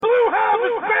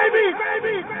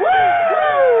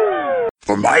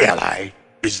For my ally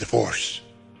is the Force.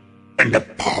 And a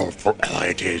powerful ally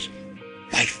it is.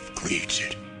 Life creates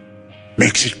it.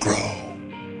 Makes it grow.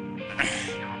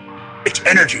 Its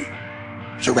energy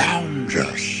surrounds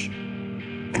us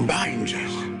and binds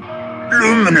us.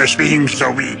 Luminous beings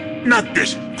so we, not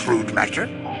this crude matter.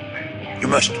 You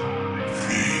must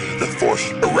feel the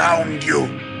Force around you.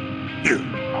 Here,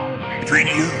 between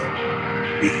you,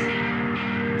 me,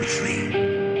 the tree,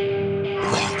 the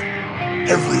rock,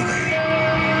 everywhere.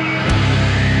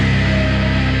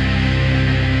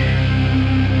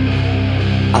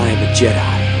 I am a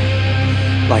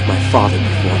Jedi, like my father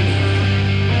before me.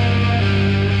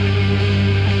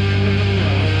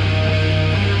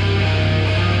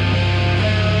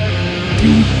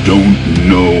 You don't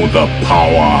know the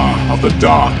power of the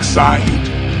dark side.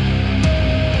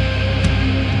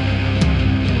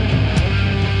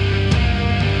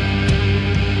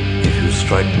 If you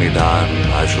strike me down,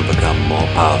 I shall become more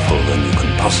powerful than you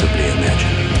can possibly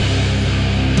imagine.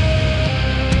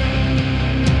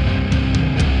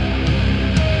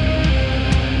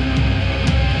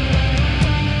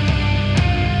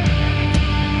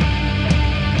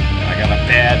 I got a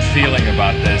bad feeling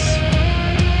about this.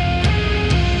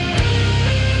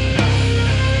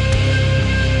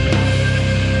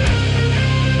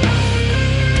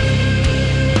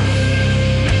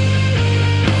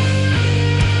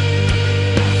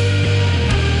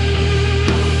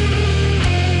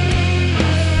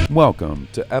 Welcome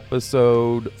to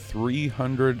episode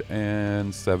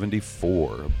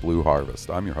 374 of Blue Harvest.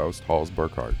 I'm your host, Halls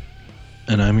Burkhart.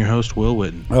 And I'm your host, Will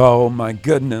Witten. Oh my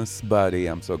goodness, buddy.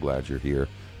 I'm so glad you're here.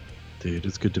 Dude,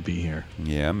 it's good to be here.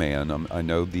 Yeah, man. I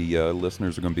know the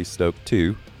listeners are going to be stoked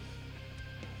too.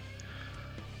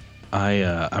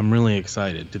 I'm really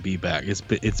excited to be back. It's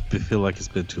feel like it's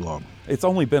been too long. It's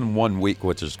only been 1 week,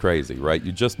 which is crazy, right?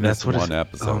 You just missed one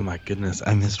episode. Oh my goodness,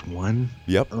 I missed one?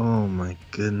 Yep. Oh my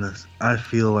goodness. I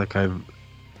feel like I've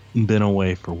been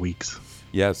away for weeks.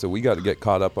 Yeah, so we got to get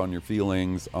caught up on your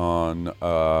feelings on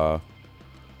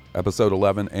episode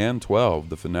 11 and 12,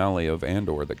 the finale of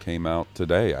Andor that came out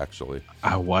today, actually.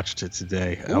 I watched it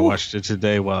today. Ooh. I watched it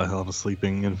today while I was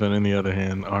sleeping infant in the other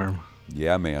hand arm.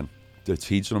 Yeah, man. They're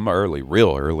teaching them early,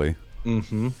 real early.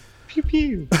 Mm-hmm. Pew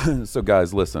pew. So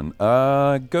guys, listen,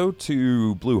 go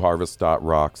to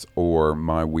blueharvest.rocks or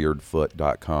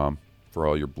myweirdfoot.com for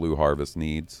all your Blue Harvest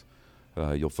needs.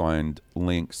 You'll find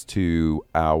links to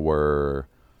our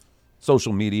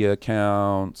social media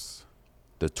accounts,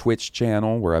 the Twitch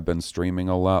channel where I've been streaming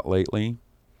a lot lately,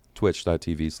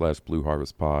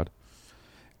 twitch.tv/blueharvestpod.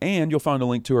 And you'll find a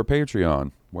link to our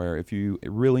Patreon where if you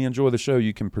really enjoy the show,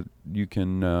 you can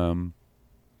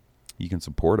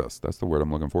support us. That's the word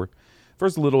I'm looking for. For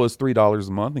as little as $3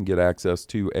 a month and get access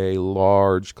to a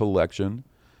large collection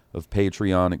of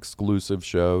Patreon exclusive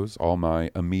shows, all my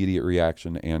immediate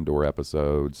reaction Andor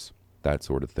episodes, that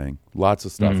sort of thing. Lots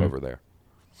of stuff over there.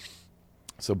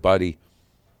 So, buddy,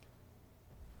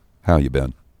 how you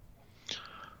been?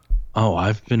 Oh,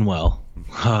 I've been well.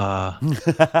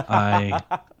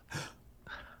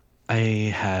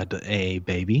 I had a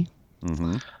baby.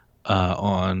 Mm-hmm.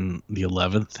 On the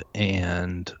 11th,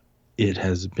 and it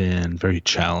has been very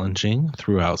challenging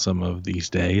throughout some of these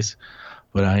days,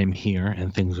 but I am here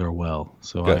and things are well,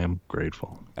 so Good. I am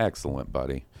grateful. Excellent,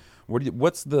 buddy.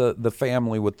 What's the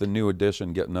family with the new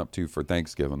addition getting up to for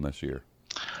Thanksgiving this year?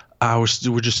 We're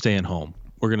just staying home.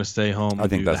 We're going to stay home I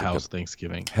and think do the that's a house good-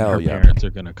 Thanksgiving. Hell Her yeah. parents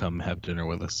are going to come have dinner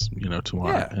with us,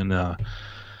 tomorrow. Yeah. And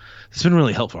it's been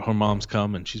really helpful. Her mom's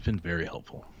come, and she's been very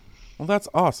helpful. Well, that's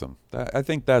awesome. I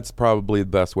think that's probably the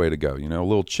best way to go. A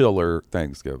little chiller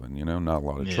Thanksgiving, not a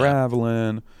lot of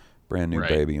traveling, brand new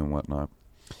baby and whatnot.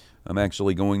 I'm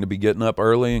actually going to be getting up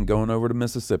early and going over to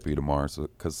Mississippi tomorrow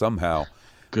because somehow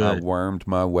I wormed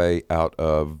my way out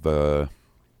of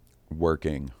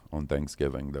working on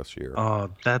Thanksgiving this year. Oh,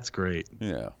 that's great.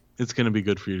 Yeah. It's going to be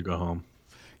good for you to go home.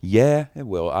 Yeah, it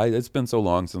will. It's been so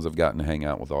long since I've gotten to hang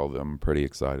out with all of them. I'm pretty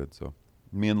excited. So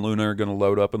me and Luna are going to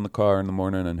load up in the car in the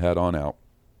morning and head on out.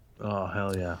 Oh,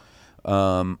 hell yeah.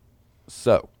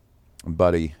 So,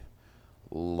 buddy,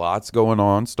 lots going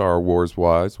on Star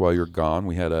Wars-wise while you're gone.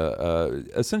 We had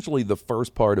essentially the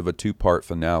first part of a 2-part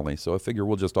finale, so I figure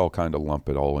we'll just all kind of lump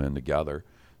it all in together.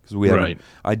 Because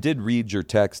I did read your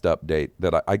text update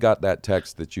that I got that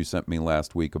text that you sent me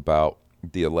last week about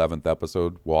the 11th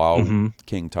episode while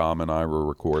King Tom and I were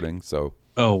recording, so...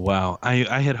 Oh wow!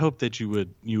 I had hoped that you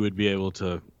would be able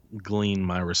to glean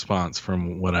my response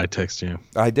from what I text you.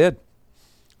 I did.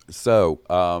 So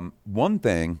one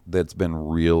thing that's been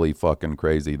really fucking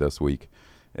crazy this week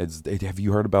is, have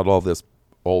you heard about all this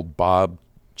old Bob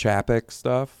Chapek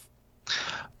stuff?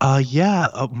 Yeah,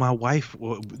 my wife,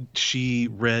 she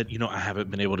read, I haven't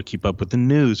been able to keep up with the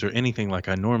news or anything like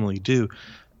I normally do.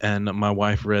 And my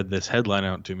wife read this headline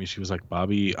out to me. She was like,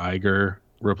 Bobby Iger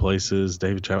replaces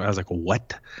David Chapman. I was like,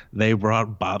 what? They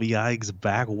brought Bobby Iger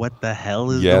back? What the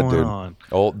hell is Yeah, going dude. on?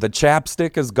 The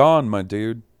chapstick is gone, my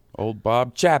dude. Old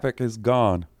Bob Chapek is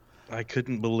gone. I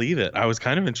couldn't believe it. I was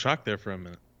kind of in shock there for a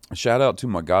minute. Shout out to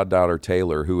my goddaughter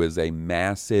Taylor, who is a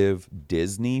massive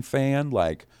Disney fan,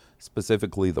 like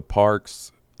specifically the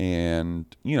parks and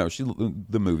she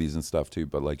the movies and stuff too.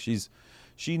 But like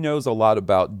she knows a lot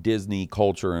about Disney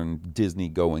culture and Disney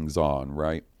goings on,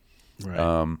 right?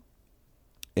 Right.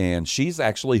 And she's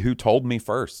actually who told me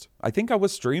first. I think I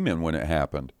was streaming when it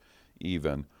happened,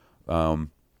 even. And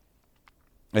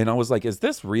I was like, "Is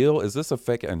this real? Is this a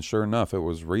fake?" And sure enough, it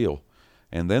was real.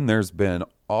 And then there's been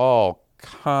all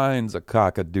kinds of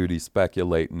cockadoodie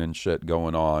speculating and shit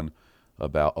going on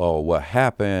about, what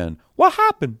happened? What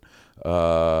happened?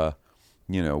 Why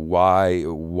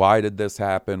did this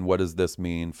happen? What does this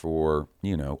mean for,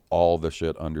 all the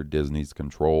shit under Disney's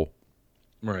control?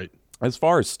 Right. As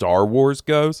far as Star Wars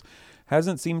goes,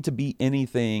 hasn't seemed to be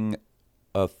anything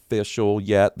official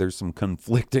yet. There's some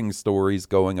conflicting stories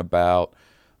going about.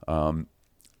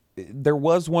 There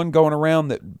was one going around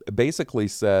that basically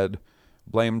said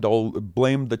blamed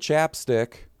the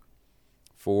chapstick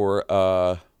for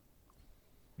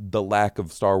the lack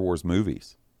of Star Wars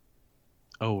movies.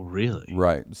 Oh, really?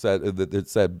 Right. It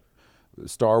said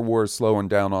Star Wars slowing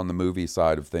down on the movie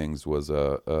side of things was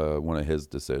one of his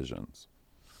decisions.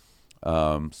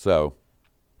 So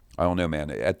I don't know,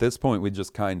 man. At this point, we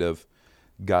just kind of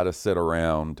got to sit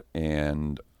around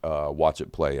and watch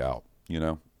it play out.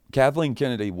 Kathleen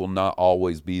Kennedy will not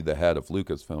always be the head of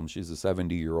Lucasfilm. She's a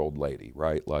 70-year-old lady,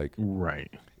 right? Like,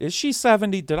 right. Is she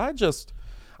 70?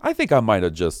 I think I might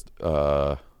have just.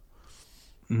 No,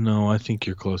 I think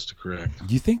you're close to correct.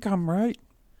 You think I'm right?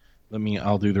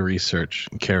 I'll do the research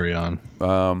and carry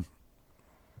on.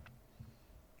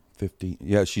 50.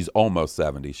 Yeah, she's almost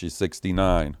 70. She's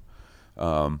 69.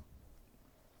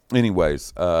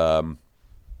 Anyways, and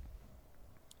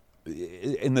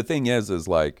the thing is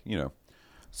like,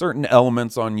 certain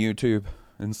elements on YouTube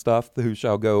and stuff who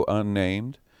shall go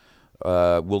unnamed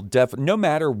will no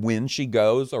matter when she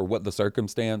goes or what the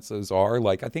circumstances are.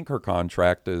 Like, I think her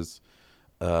contract is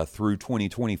through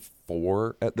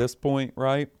 2024 at this point,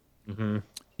 right? Mm-hmm.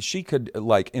 She could,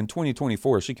 like, in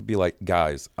 2024, she could be like,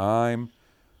 guys, I'm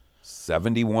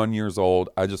 71 years old.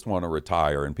 I just want to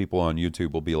retire. And people on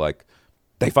YouTube will be like,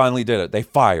 they finally did it. They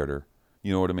fired her.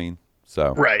 You know what I mean?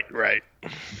 So Right.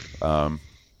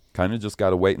 Kind of just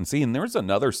got to wait and see. And there's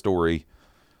another story.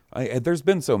 There's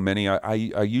been so many.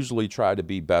 I usually try to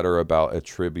be better about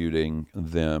attributing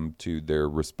them to their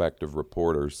respective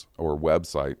reporters or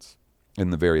websites, in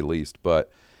the very least. But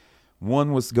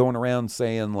one was going around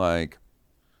saying like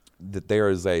that there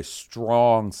is a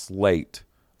strong slate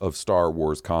of Star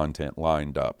Wars content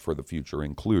lined up for the future,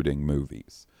 including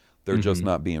movies. They're just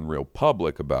not being real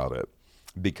public about it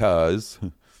because,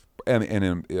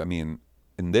 and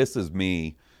this is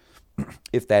me.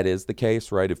 If that is the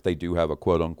case, right? If they do have a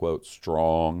quote unquote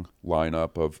strong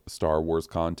lineup of Star Wars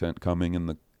content coming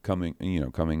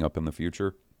up in the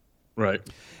future, Right.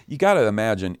 you got to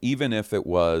imagine, even if it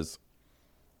was,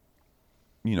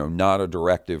 not a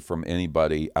directive from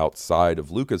anybody outside of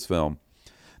Lucasfilm,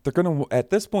 they're going to,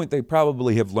 at this point, they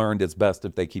probably have learned it's best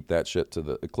if they keep that shit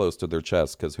close to their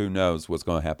chest, because who knows what's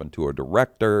going to happen to a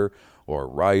director or a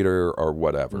writer or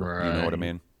whatever. Right. You know what I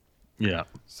mean? Yeah.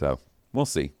 So we'll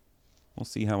see. We'll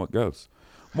see how it goes.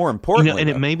 More importantly, and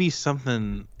it may be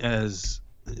something as,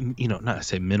 not to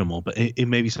say minimal, but it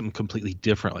may be something completely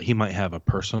different. Like he might have a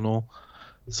personal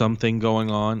something going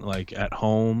on, like at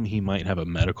home. He might have a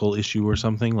medical issue or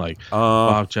something. Like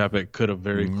Bob Chapek could have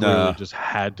very clearly just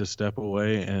had to step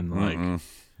away, and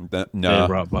they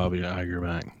brought Bobby Iger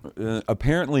back.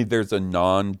 Apparently, there's a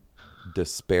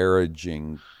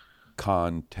non-disparaging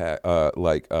contact,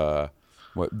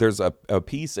 there's a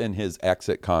piece in his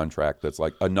exit contract that's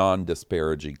like a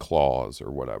non-disparaging clause or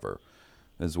whatever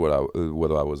is what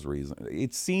I was reasoning.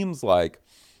 It seems like,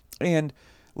 and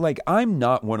like, I'm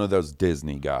not one of those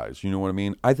Disney guys. You know what I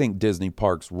mean? I think Disney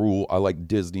parks rule. I like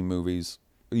Disney movies.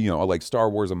 I like Star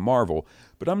Wars and Marvel,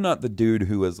 but I'm not the dude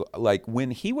who is like,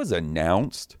 when he was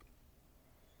announced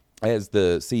as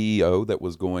the CEO that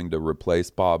was going to replace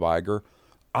Bob Iger,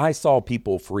 I saw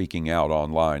people freaking out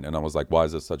online, and I was like, why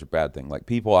is this such a bad thing? Like,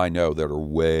 people I know that are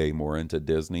way more into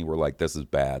Disney were like, this is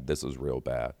bad. This is real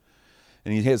bad.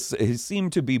 And he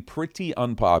seemed to be pretty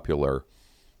unpopular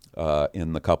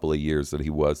in the couple of years that he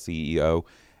was CEO.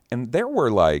 And there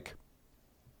were like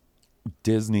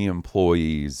Disney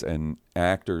employees and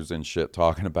actors and shit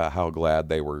talking about how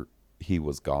glad he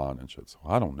was gone and shit. So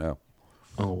I don't know.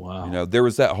 Oh wow. You know, there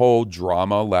was that whole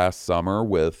drama last summer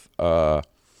with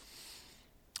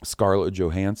Scarlett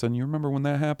Johansson. You remember when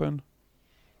that happened?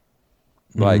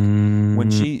 Like when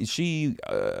she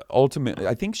ultimately,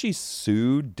 I think she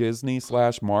sued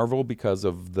Disney/Marvel because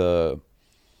of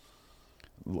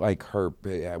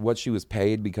what she was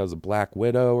paid because of Black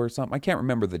Widow or something. I can't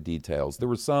remember the details. There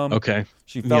was some. Okay.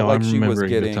 She felt like she was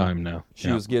getting the time now.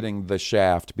 She was getting the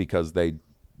shaft because they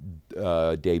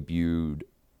debuted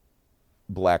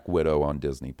Black Widow on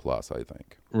Disney Plus, I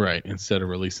think. Right, instead of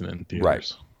releasing it in theaters.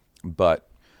 Right. But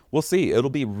we'll see. It'll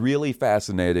be really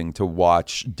fascinating to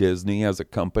watch Disney as a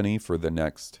company for the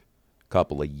next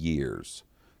couple of years.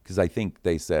 Because I think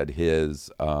they said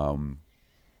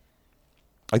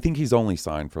I think he's only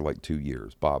signed for like 2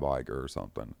 years, Bob Iger or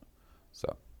something.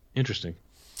 So interesting.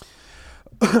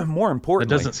 More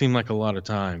importantly, it doesn't seem like a lot of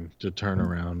time to turn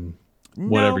around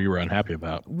whatever you were unhappy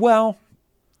about. Well,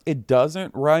 it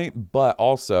doesn't, right? But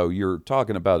also, you're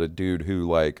talking about a dude who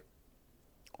like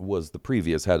was the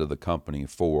previous head of the company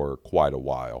for quite a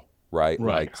while, right?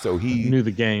 Right. Like, so he knew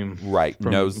the game, right?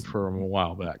 Knows from a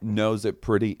while back. Knows it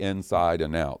pretty inside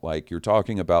and out. Like, you're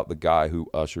talking about the guy who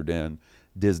ushered in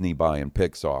Disney buying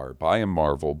Pixar, buying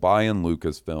Marvel, buying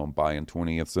Lucasfilm, buying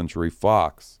 20th Century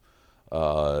Fox,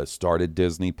 started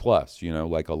Disney Plus. You know,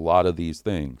 like a lot of these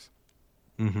things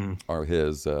are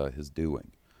his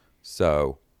doing.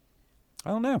 So I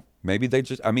don't know. Maybe they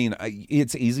just. I mean,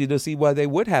 it's easy to see why they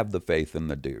would have the faith in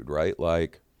the dude, right?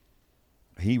 Like,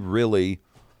 he really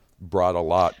brought a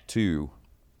lot to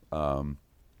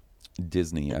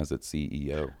Disney as its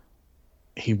CEO.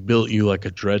 He built you like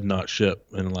a dreadnought ship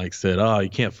and like said, "Oh, you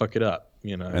can't fuck it up,"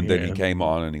 you know. And then he came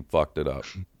on and he fucked it up.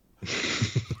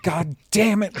 God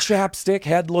damn it, chapstick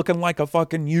head looking like a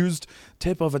fucking used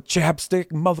tip of a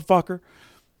chapstick, motherfucker.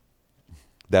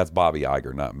 That's Bobby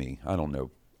Iger, not me. I don't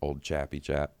know old Chappie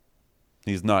Chap.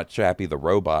 He's not Chappie the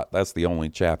robot. That's the only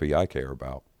Chappie I care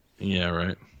about. Yeah,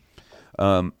 right.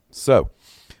 So,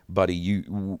 buddy,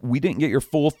 we didn't get your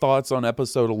full thoughts on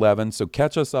episode 11, so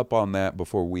catch us up on that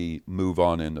before we move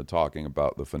on into talking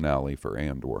about the finale for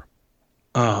Andor.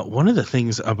 One of the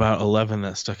things about 11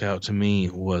 that stuck out to me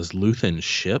was Luthen's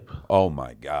ship. Oh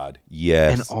my God,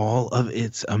 yes. And all of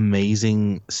its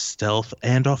amazing stealth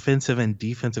and offensive and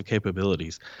defensive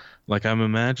capabilities. Like, I'm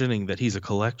imagining that he's a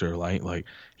collector, like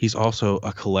he's also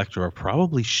a collector of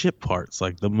probably ship parts,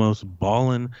 like the most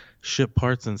ballin' ship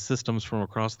parts and systems from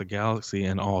across the galaxy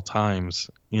and all times.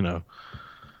 You know,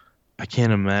 I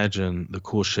can't imagine the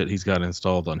cool shit he's got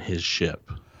installed on his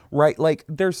ship. Right, like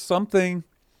there's something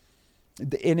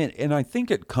in it, and I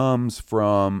think it comes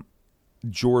from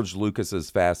George Lucas's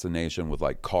fascination with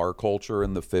like car culture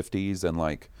in the 50s and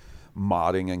like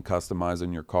modding and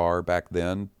customizing your car back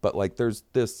then. But like there's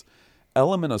this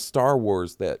element of Star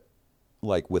Wars that,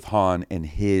 like with Han and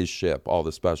his ship, all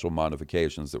the special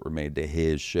modifications that were made to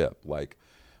his ship, like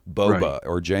Boba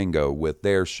or Jango with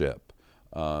their ship.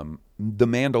 The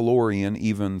Mandalorian,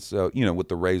 even so, you know, with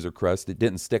the Razor Crest, it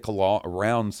didn't stick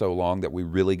around so long that we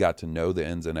really got to know the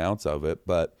ins and outs of it.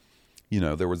 But, you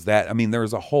know, there was that. I mean, there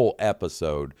was a whole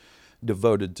episode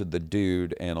devoted to the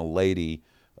dude and a lady,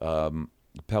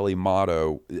 Peli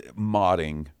Motto,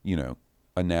 modding, you know,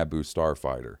 a Naboo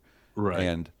starfighter. Right.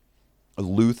 And a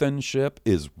Luthen ship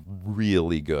is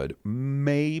really good.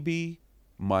 Maybe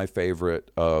my favorite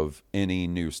of any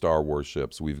new Star Wars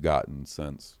ships we've gotten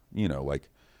since, you know, like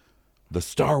the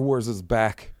Star Wars is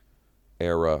back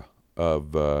era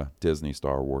of Disney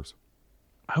Star Wars.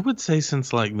 I would say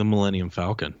since like the Millennium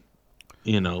Falcon,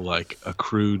 you know, like a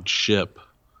crude ship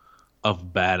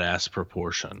of badass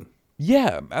proportion.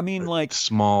 Yeah, I mean, like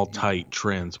small, tight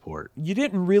transport. You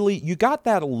got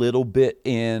that a little bit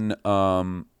in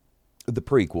the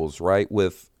prequels, right?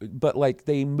 But like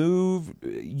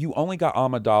you only got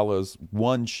Amidala's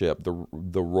one ship, the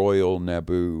Royal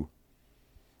Naboo,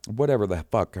 whatever the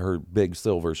fuck her big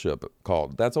silver ship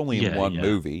called. That's only in one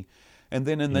movie. And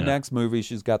then in the next movie,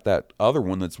 she's got that other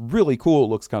one that's really cool. It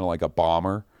looks kind of like a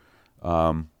bomber.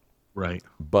 Right.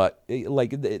 But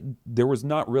there was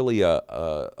not really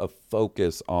a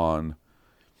focus on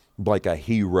like a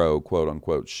hero, quote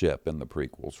unquote, ship in the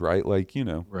prequels, right? Like, you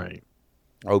know, right.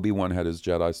 Obi-Wan had his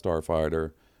Jedi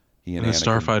starfighter. And the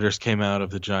starfighters came out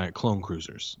of the giant clone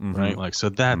cruisers, right? Like, so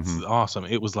that's awesome.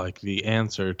 It was like the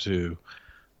answer to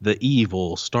the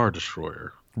evil Star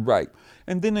Destroyer. Right.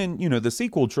 And then in, you know, the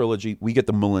sequel trilogy, we get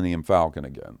the Millennium Falcon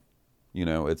again. You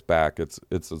know, it's back. It's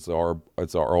our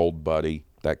old buddy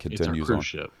that continues it's our cruise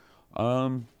ship.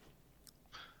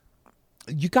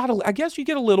 I guess you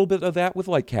get a little bit of that with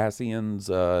like Cassian's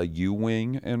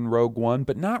U-wing in Rogue One,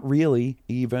 but not really.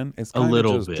 Even it's kind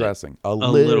of just dressing a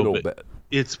little bit.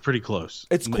 It's pretty close.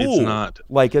 It's cool. It's not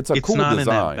like it's a cool design. It's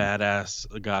not in that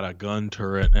badass got a gun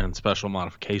turret and special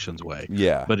modifications way.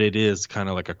 Yeah, but it is kind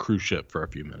of like a cruise ship for a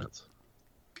few minutes.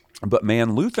 But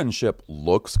man, Luthen's ship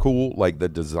looks cool. Like the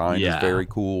design is very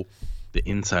cool. The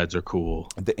insides are cool.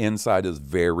 The inside is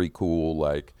very cool.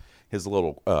 Like his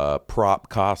little prop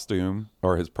costume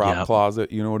or his prop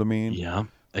closet. You know what I mean? Yeah,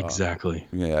 exactly.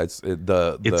 Yeah, it's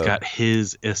got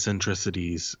his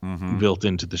eccentricities built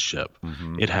into the ship.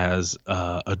 It has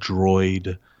a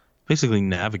droid, basically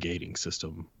navigating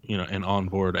system. An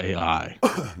onboard AI.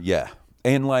 Yeah,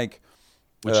 and like,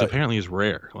 which apparently is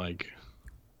rare. Like.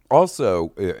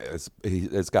 Also,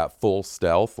 it's got full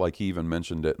stealth. Like he even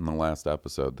mentioned it in the last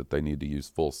episode that they need to use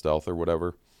full stealth or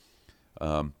whatever.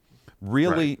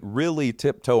 Really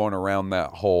tiptoeing around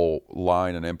that whole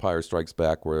line in Empire Strikes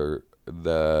Back where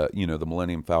the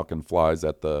Millennium Falcon flies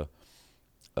at the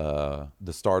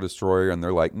Star Destroyer and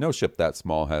they're like, no ship that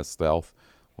small has stealth.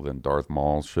 Well, then Darth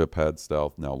Maul's ship had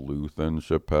stealth. Now Luthen's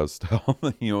ship has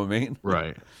stealth. You know what I mean?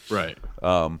 Right.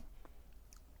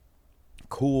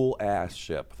 Cool ass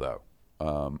ship though,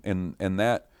 and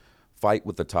that fight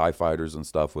with the TIE fighters and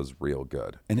stuff was real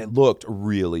good, and it looked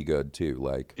really good too.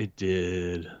 Like it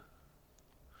did,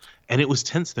 and it was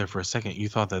tense there for a second. You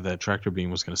thought that tractor beam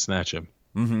was going to snatch him.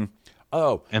 Mm-hmm.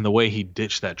 Oh, and the way he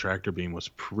ditched that tractor beam was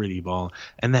pretty ball.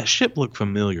 And that ship looked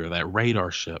familiar. That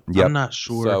radar ship. Yep. I'm not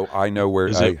sure. So I know where.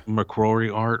 Is it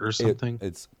McCrory art or something?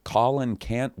 It's Colin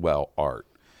Cantwell art.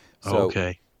 So,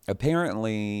 okay.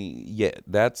 Apparently, yeah,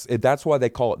 that's why they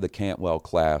call it the Cantwell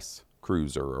class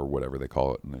cruiser or whatever they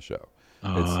call it in the show.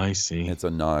 Oh, I see. It's a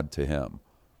nod to him.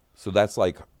 So that's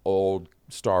like old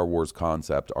Star Wars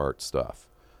concept art stuff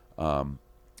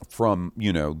from,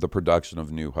 the production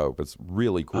of New Hope. It's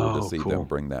really cool to see them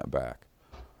bring that back.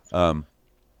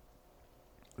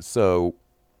 So,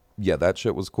 yeah, that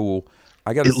shit was cool.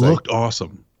 I got to say. It looked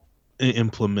awesome.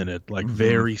 Implemented, like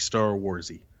very Star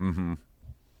Warsy. Mm-hmm.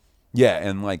 Yeah,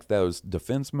 and like those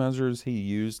defense measures he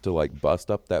used to like bust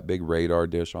up that big radar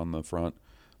dish on the front,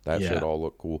 that shit all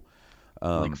looked cool.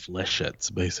 Like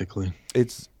flechettes, basically.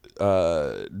 It's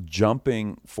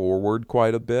jumping forward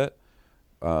quite a bit,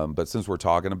 but since we're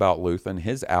talking about Luthen,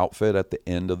 his outfit at the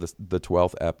end of the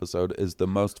 12th episode is the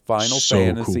most Final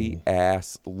Fantasy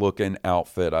ass looking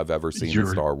outfit I've ever seen in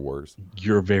Star Wars.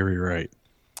 You're very right.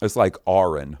 It's like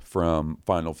Auron from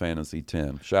Final Fantasy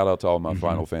X. Shout out to all my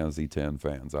Final Fantasy X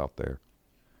fans out there.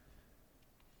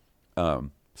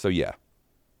 So yeah.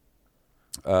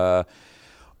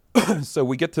 So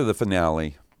we get to the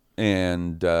finale,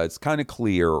 and it's kind of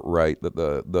clear, right, that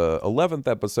the 11th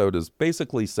episode is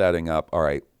basically setting up, all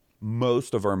right,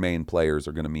 most of our main players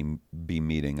are going to be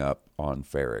meeting up on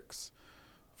Ferrix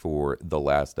for the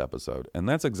last episode. And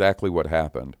that's exactly what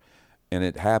happened. And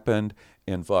it happened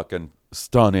in fucking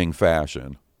stunning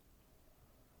fashion.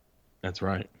 That's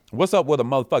right. What's up with a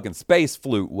motherfucking space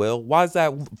flute, Will? Why is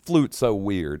that flute so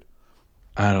weird?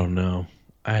 I don't know.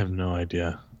 I have no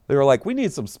idea. They were like, we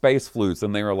need some space flutes.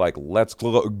 And they were like, let's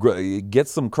get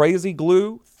some crazy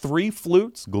glue, 3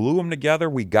 flutes, glue them together.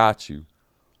 We got you.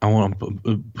 I want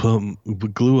to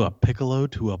glue a piccolo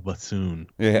to a bassoon.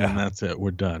 Yeah. And that's it.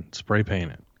 We're done. Spray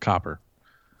paint it. Copper.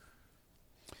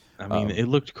 I mean, it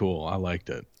looked cool. I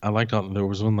liked it. I liked how there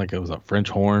was one like it was a French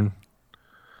horn.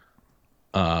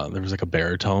 There was like a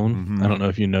baritone. I don't know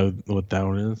if you know what that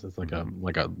one is. It's like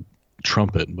a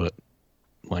trumpet, but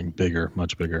like bigger,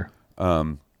 much bigger.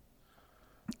 I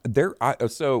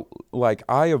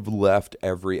have left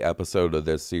every episode of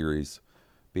this series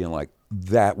being like,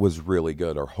 that was really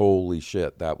good, or holy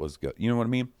shit, that was good. You know what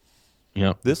I mean?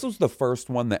 Yeah. This was the first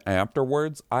one that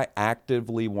afterwards I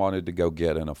actively wanted to go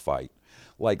get in a fight.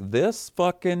 Like this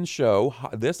fucking show,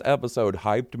 this episode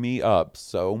hyped me up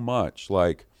so much.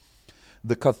 Like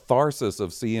the catharsis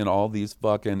of seeing all these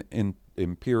fucking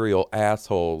Imperial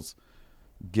assholes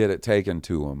get it taken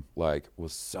to them, like,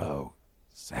 was so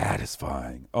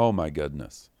satisfying. Oh my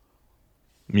goodness.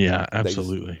 Yeah,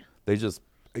 absolutely. They just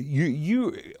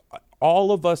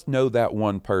all of us know that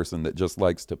one person that just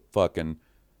likes to fucking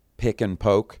pick and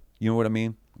poke. You know what I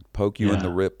mean? Poke you in the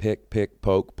rib, pick,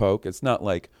 poke. It's not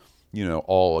like,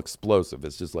 all explosive.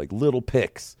 It's just like little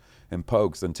picks and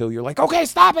pokes until you're like, okay,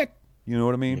 stop it. You know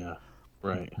what I mean? Yeah,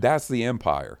 right. That's the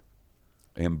Empire.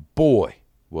 And boy,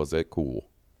 was it cool.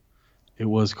 It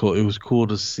was cool. It was cool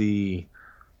to see,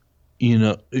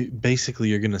 basically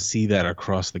you're going to see that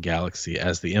across the galaxy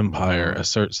as the Empire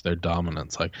asserts their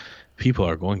dominance. Like, people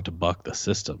are going to buck the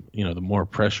system. The more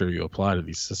pressure you apply to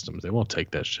these systems, they won't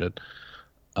take that shit.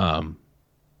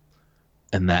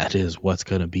 and that is what's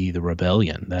going to be the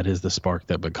rebellion. That is the spark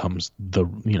that becomes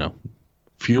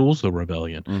fuels the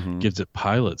rebellion, gives it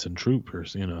pilots and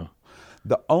troopers.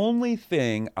 The only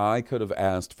thing I could have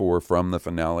asked for from the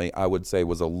finale, I would say,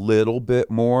 was a little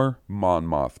bit more Mon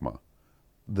Mothma.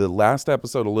 The last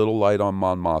episode, a little light on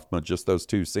Mon Mothma, just those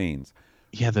 2 scenes.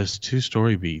 Yeah, those 2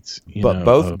 story beats. But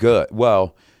both good.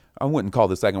 Well, I wouldn't call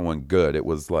the second one good. It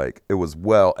was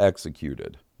well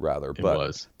executed, rather. But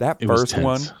was. That It was first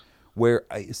one, tense. where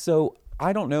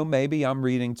I don't know, maybe I'm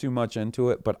reading too much into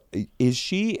it, but is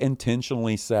she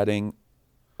intentionally setting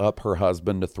up her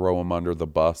husband to throw him under the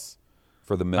bus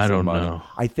for the missing I don't money? know.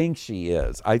 I think she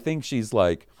is. I think she's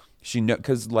like,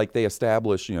 because like they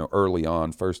establish, early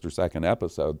on, first or second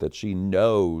episode, that she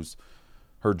knows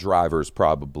her driver's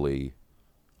probably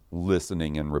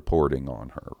listening and reporting on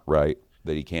her, right?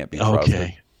 That he can't be trusted.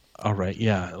 Okay. All right.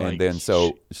 Yeah. And then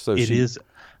so it she is.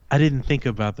 I didn't think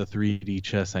about the 3D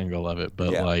chess angle of it,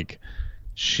 but Yeah.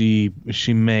 she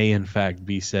may in fact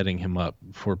be setting him up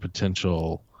for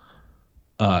potential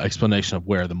explanation of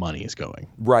where the money is going.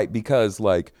 Right, because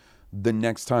the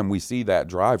next time we see that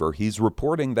driver, he's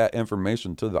reporting that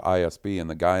information to the ISB, and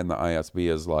the guy in the ISB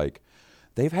is like,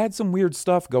 they've had some weird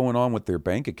stuff going on with their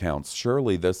bank accounts.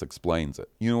 Surely this explains it.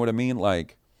 You know what I mean?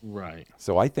 Right.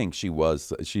 So I think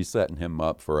she's setting him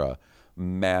up for a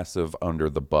massive under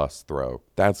the bus throw.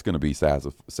 That's going to be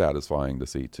satisfying to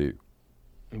see too.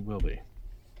 It will be.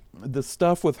 The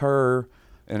stuff with her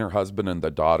and her husband and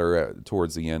the daughter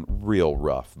towards the end, real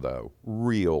rough though.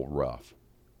 Real rough.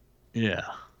 Yeah.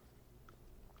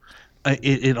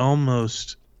 It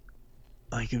almost,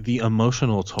 the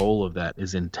emotional toll of that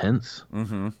is intense.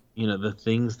 Mm-hmm. The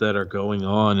things that are going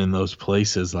on in those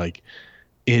places, it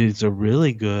is a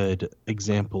really good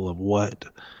example of what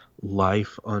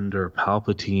life under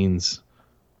Palpatine's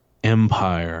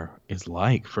empire is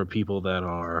like for people that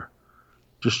are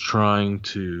just trying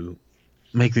to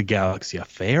make the galaxy a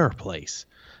fair place,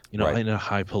 Right. in a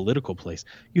high political place.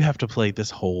 You have to play this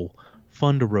whole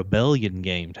fund a rebellion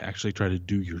game to actually try to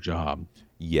do your job.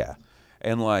 Yeah.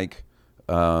 And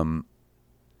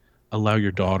Allow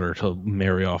your daughter to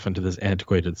marry off into this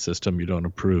antiquated system you don't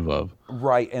approve of.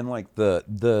 right, and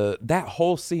that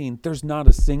whole scene, there's not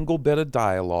a single bit of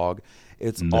dialogue.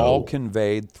 It's all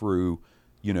conveyed through,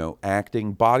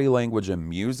 acting, body language, and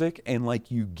music, and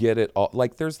you get it all.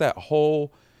 There's that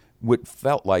whole, what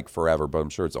felt like forever, but I'm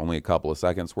sure it's only a couple of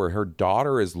seconds, where her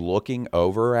daughter is looking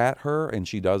over at her and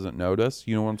she doesn't notice.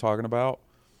 You know what I'm talking about?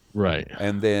 Right.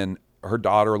 And then her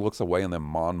daughter looks away, and then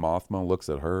Mon Mothma looks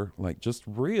at her. Just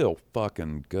real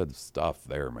fucking good stuff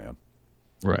there, man.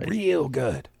 Right. Real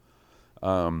good.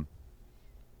 Man.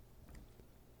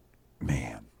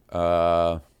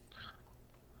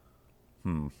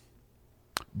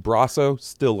 Brasso,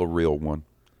 still a real one.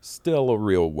 Still a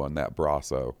real one, that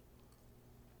Brasso.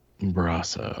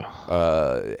 Brasso.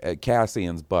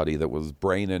 Cassian's buddy that was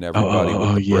braining everybody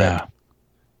with the yeah. brick.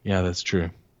 Yeah, that's true.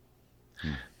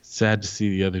 Sad to see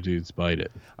the other dudes bite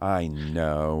it. I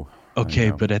know.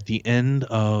 Okay, but at the end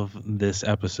of this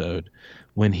episode,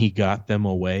 when he got them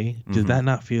away, did that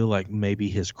not feel like maybe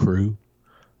his crew?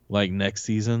 Next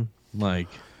season?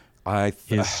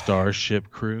 His starship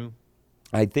crew?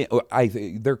 I think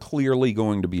they're clearly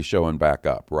going to be showing back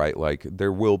up, right?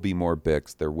 There will be more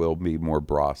Bix, there will be more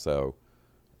Brasso,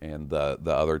 and the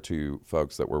other 2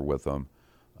 folks that were with them.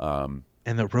 And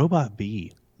the robot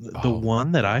bee, the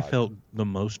one that I felt the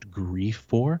most grief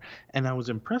for, and I was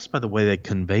impressed by the way they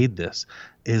conveyed this,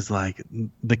 is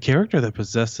the character that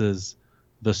possesses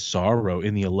the sorrow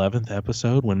in the 11th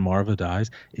episode when Marva dies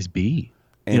is Bee.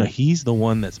 And he's the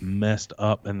one that's messed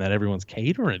up and that everyone's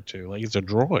catering to. It's a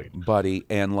droid. buddy,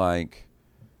 and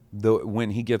when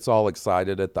he gets all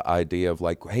excited at the idea of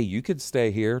hey, you could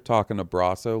stay here talking to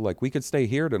Brasso, we could stay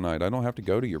here tonight. I don't have to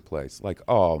go to your place.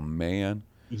 Oh man.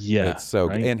 Yeah. It's so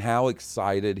right? good. And how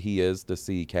excited he is to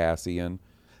see Cassian.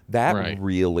 That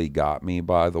really got me,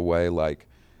 by the way,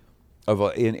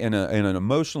 in an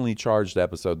emotionally charged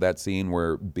episode, that scene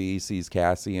where B sees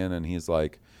Cassian and he's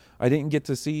like, I didn't get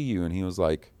to see you, and he was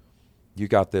like, you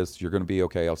got this, you're going to be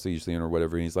okay, I'll see you soon, or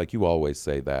whatever. And he's like, you always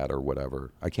say that, or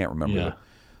whatever. I can't remember. Yeah.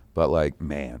 But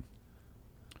man,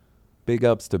 big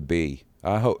ups to B.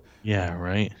 I hope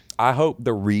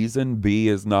the reason B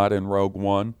is not in Rogue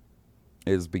One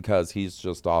is because he's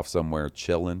just off somewhere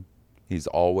chilling. He's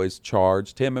always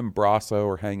charged. Him and Brasso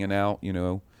are hanging out,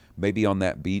 maybe on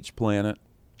that beach planet,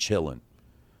 chilling.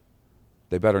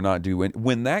 They better not do it.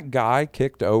 When that guy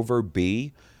kicked over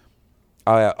B,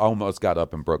 I almost got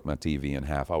up and broke my TV in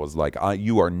half. I was like,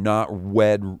 you are not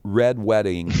red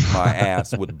wedding my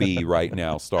ass with B right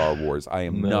now, Star Wars. I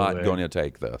am not going to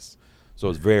take this. So I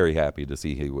was very happy to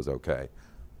see he was okay.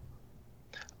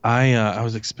 I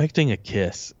was expecting a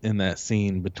kiss in that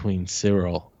scene between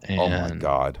Cyril and Oh my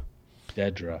God.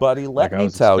 Dedra. Buddy, let me I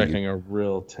was tell you. expecting a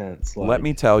real tense. Let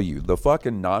me tell you, the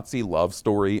fucking Nazi love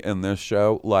story in this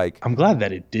show, like, I'm glad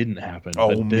that it didn't happen. oh,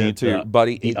 but me too,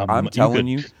 buddy. I'm telling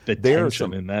you, the there's tension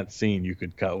some, in that scene you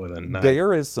could cut with a knife.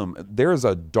 there's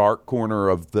a dark corner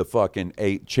of the fucking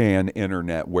 8chan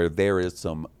internet where there is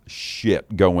some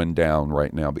shit going down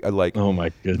right now. Like, oh my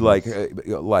goodness.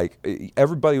 like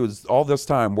everybody was all this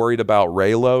time worried about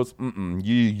Raylos.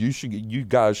 You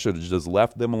guys should have just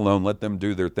left them alone, let them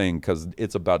do their thing, because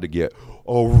it's about to get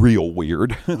real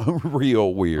weird,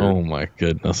 real weird. Oh my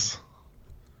goodness.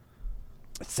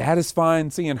 Satisfying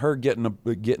seeing her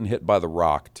getting hit by the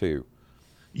rock too.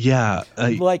 Yeah,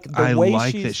 Like the I way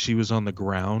like she's- that she was on the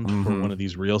ground for one of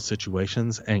these real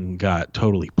situations and got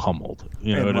totally pummeled.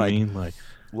 You know And, what I like, mean?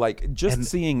 Like just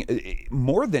seeing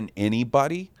more than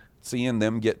anybody, seeing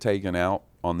them get taken out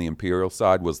on the Imperial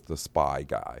side was the spy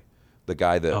guy, the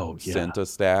guy that Cinta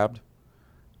stabbed.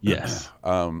 Yes.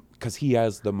 Because he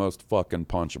has the most fucking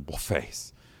punchable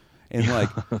face. And like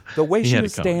the way He she had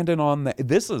was it coming. standing on that,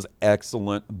 this is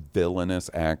excellent villainous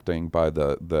acting by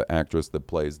the actress that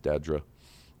plays Dedra.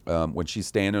 When she's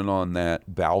standing on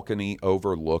that balcony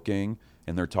overlooking,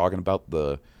 and they're talking about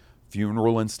the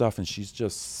funeral and stuff, and she's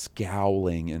just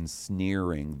scowling and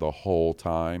sneering the whole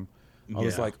time. I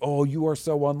was Yeah. like, oh, you are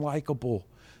so unlikable.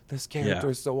 This character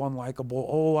is so unlikable.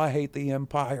 Oh, I hate the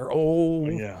Empire. Oh,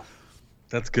 Yeah.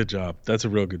 That's a good job. That's a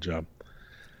real good job.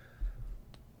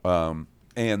 And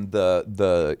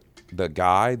the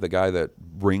guy that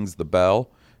rings the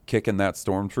bell, kicking that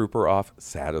stormtrooper off,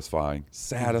 satisfying.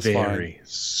 Very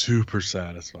super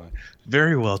satisfying.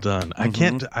 Very well done. I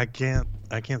can't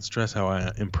stress how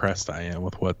impressed I am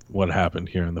with what happened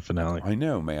here in the finale. I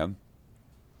know, man.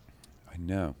 I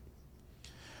know,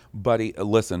 buddy.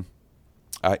 Listen,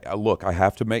 I look. I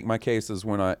have to make my cases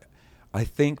when I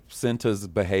think Cinta's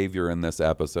behavior in this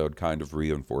episode kind of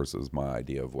reinforces my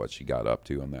idea of what she got up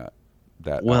to in that.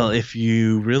 Well, if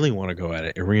you really want to go at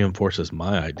it, it reinforces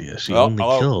my idea. She only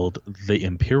killed the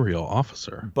Imperial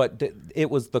officer. But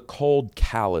it was the cold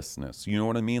callousness. You know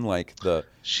what I mean? Like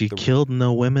she killed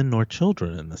no women nor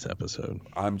children in this episode.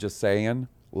 I'm just saying,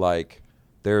 like,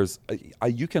 there's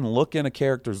you can look in a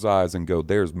character's eyes and go,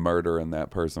 there's murder in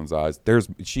that person's eyes.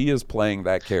 She is playing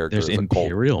that character. There's as a cold.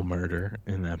 Imperial murder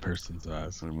in that person's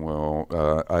eyes. Well,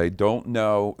 I don't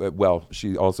know. Well,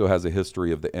 she also has a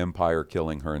history of the Empire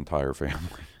killing her entire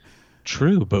family.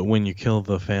 True, but when you kill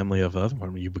the family of the other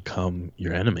one, you become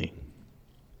your enemy.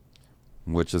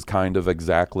 Which is kind of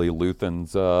exactly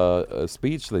Luthen's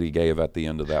speech that he gave at the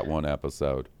end of that one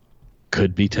episode.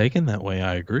 Could be taken that way,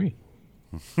 I agree.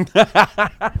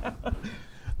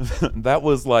 That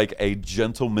was like a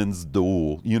gentleman's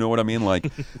duel. You know what I mean?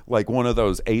 Like one of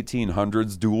those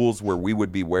 1800s duels where we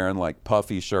would be wearing like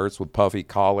puffy shirts with puffy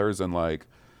collars and like,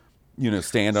 you know,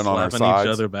 standing on our Slapping sides.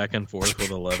 each other back and forth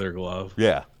with a leather glove.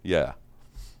 Yeah.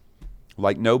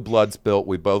 Like no blood spilt.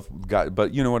 We both got,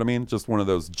 but you know what I mean? Just one of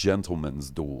those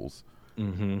gentleman's duels.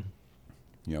 Mm-hmm.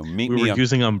 You know, We were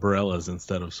using umbrellas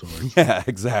instead of swords. Yeah,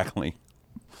 exactly.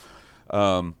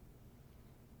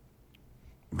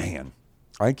 Man,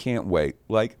 I can't wait.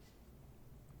 Like,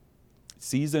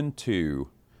 season 2,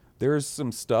 there's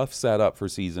some stuff set up for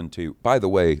season 2. By the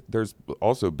way, there's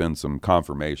also been some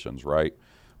confirmations, right?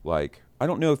 Like, I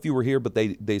don't know if you were here, but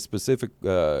they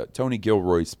Tony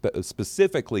Gilroy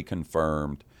specifically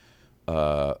confirmed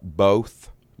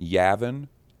both Yavin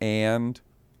and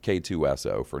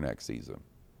K2SO for next season.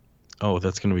 Oh,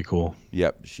 that's going to be cool.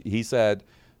 Yep. He said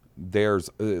there's,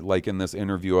 like in this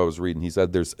interview I was reading, he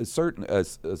said there's a certain,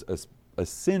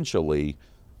 essentially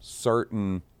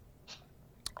certain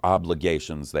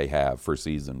obligations they have for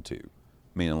season 2.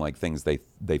 Meaning like things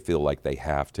they feel like they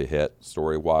have to hit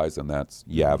story-wise, and that's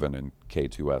Yavin and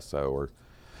K2SO, or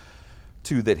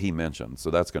 2 that he mentioned. So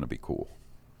that's going to be cool.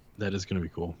 That is going to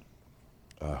be cool.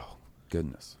 Oh,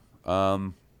 goodness.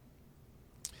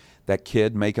 That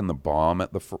kid making the bomb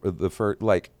at the first,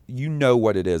 like, you know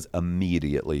what it is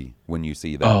immediately when you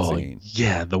see that scene.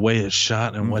 Yeah, the way it's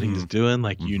shot and what he's doing,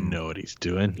 like, you know what he's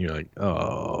doing. You're like,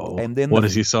 oh, And then what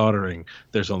is he soldering?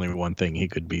 There's only one thing he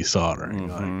could be soldering.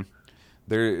 Like,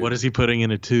 what is he putting in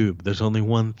a tube? There's only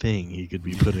one thing he could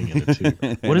be putting in a tube.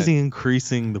 What is he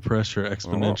increasing the pressure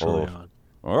exponentially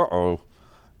on?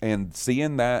 And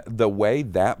seeing that, the way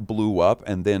that blew up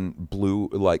and then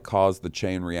caused the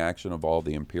chain reaction of all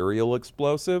the Imperial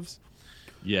explosives.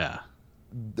 Yeah.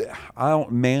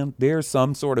 There's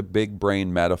some sort of big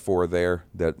brain metaphor there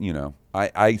that, you know,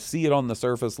 I see it on the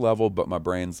surface level, but my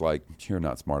brain's like, you're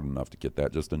not smart enough to get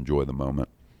that. Just enjoy the moment.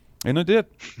 And I did.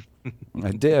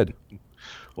 I did.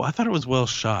 Well, I thought it was well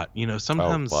shot. You know,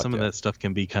 sometimes some of that stuff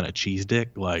can be kind of cheese dick,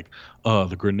 like, oh,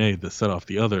 the grenade that set off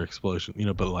the other explosion, you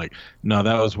know, but like, no,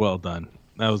 that was well done.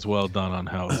 That was well done on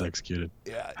how it was executed,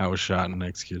 how it was shot and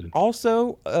executed.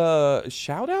 Also,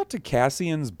 shout out to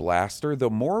Cassian's blaster. The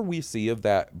more we see of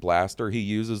that blaster he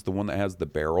uses, the one that has the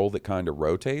barrel that kind of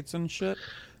rotates and shit,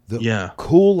 the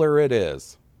cooler it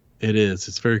is. It is.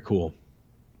 It's very cool.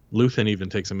 Luthen even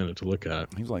takes a minute to look at it.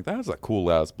 He's like, that's a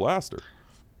cool-ass blaster.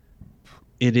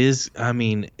 It is. I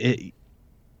mean,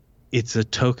 it's a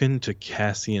token to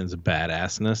Cassian's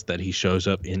badassness that he shows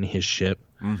up in his ship.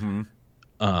 Mm-hmm.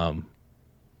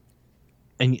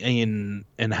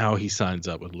 And how he signs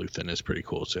up with Luthen is pretty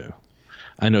cool too.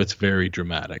 I know it's very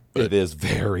dramatic. But it is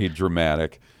very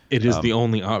dramatic. It is the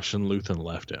only option Luthen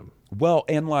left him. Well,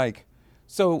 and like,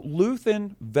 so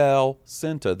Luthen, Vel,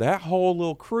 Cinta, that whole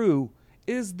little crew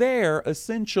is there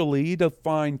essentially to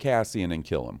find Cassian and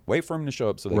kill him. Wait for him to show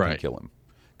up so they can kill him,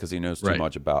 because he knows too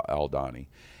much about Aldhani.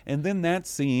 And then that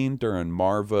scene during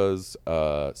Marva's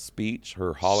speech,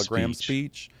 her hologram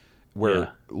speech,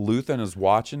 where Luthen is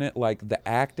watching it, like the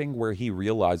acting where he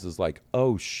realizes, like,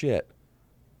 oh shit,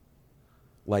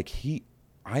 like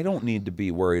I don't need to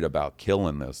be worried about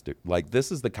killing this dude. Like,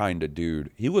 this is the kind of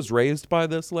dude, he was raised by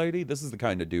this lady. This is the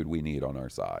kind of dude we need on our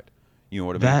side. You know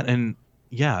what I mean?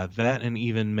 That and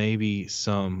even maybe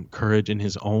some courage in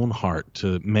his own heart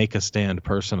to make a stand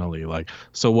personally. Like,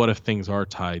 so what if things are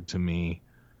tied to me?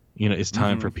 You know, it's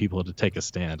time for people to take a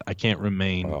stand. I can't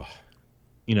remain,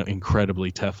 you know,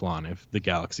 incredibly Teflon if the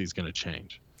galaxy is going to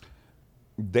change.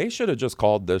 They should have just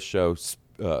called this show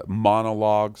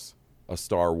Monologues, a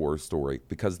Star Wars story,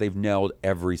 because they've nailed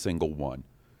every single one.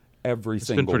 It's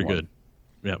been pretty good.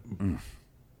 Yep.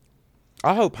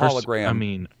 I hope hologram. I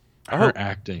mean, her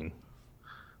acting,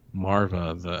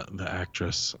 Marva, the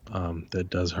actress that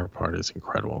does her part, is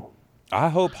incredible. I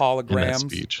hope holograms. In that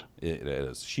speech. It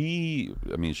is. She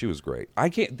was great. I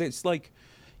can't. It's like,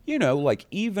 you know, like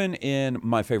even in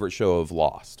my favorite show of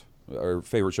Lost, or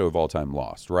favorite show of all time,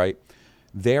 Lost, right?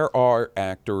 There are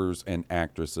actors and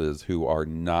actresses who are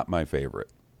not my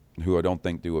favorite, who I don't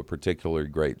think do a particularly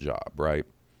great job, right?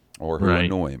 Or who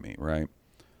annoy me, right?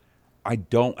 I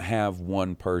don't have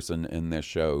one person in this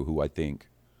show who I think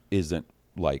isn't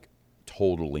like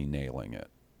totally nailing it,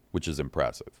 which is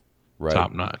impressive, right?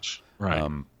 Top notch, right?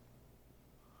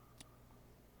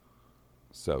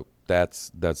 So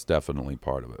that's definitely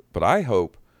part of it. But I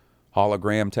hope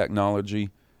hologram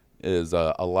technology is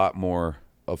a lot more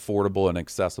affordable and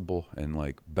accessible and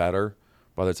like better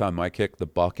by the time I kick the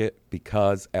bucket,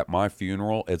 because at my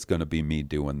funeral it's going to be me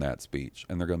doing that speech,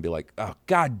 and they're going to be like, "Oh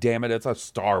God damn it, it's a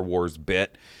Star Wars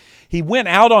bit. He went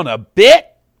out on a bit."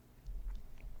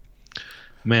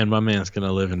 Man, my man's going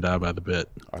to live and die by the bit.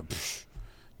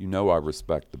 You know I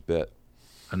respect the bit.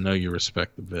 I know you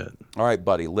respect the bit. All right,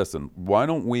 buddy, listen, why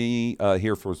don't we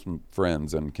hear from some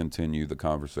friends and continue the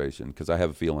conversation? Because I have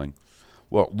a feeling,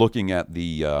 well, looking at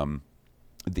the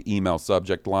email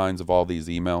subject lines of all these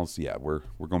emails, yeah, we're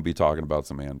going to be talking about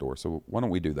some Andor. So why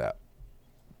don't we do that?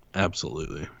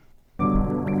 Absolutely.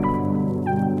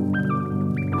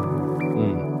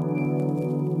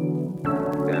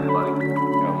 And like,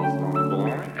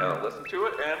 listen to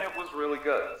it, and it was really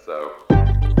good. So.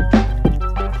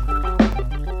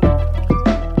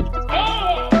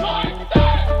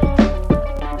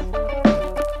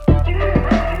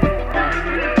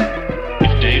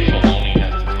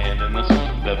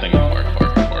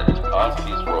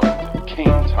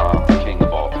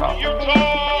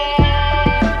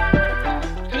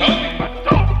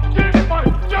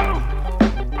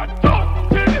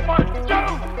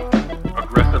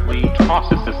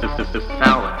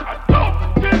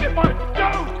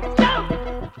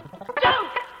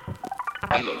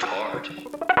 He looked hard,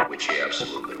 which he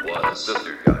absolutely was. This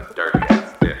dude got a dirty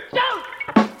ass dick.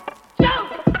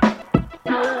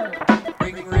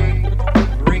 Ring, ring,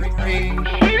 ring, ring.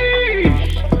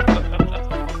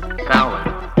 Salad.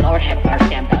 Lord have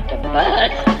mercy, I'm about to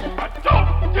bust.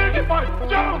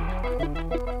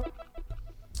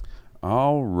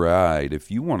 All right. If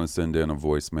you want to send in a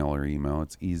voicemail or email,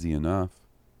 it's easy enough.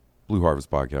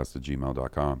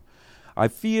 BlueHarvestPodcast@gmail.com. I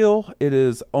feel it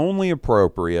is only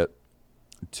appropriate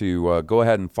to go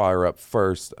ahead and fire up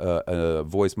first a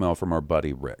voicemail from our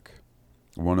buddy Rick,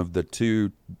 one of the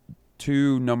two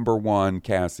number one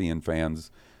Cassian fans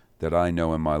that I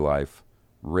know in my life,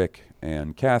 Rick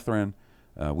and Catherine.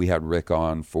 We had Rick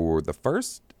on for the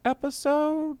first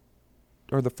episode,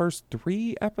 or the first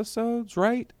 3 episodes,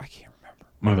 right? I can't remember.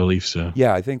 I believe so.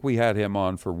 Yeah, I think we had him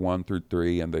on for 1 through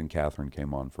 3, and then Catherine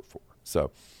came on for 4.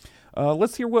 So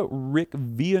let's hear what Rick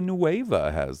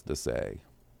Villanueva has to say.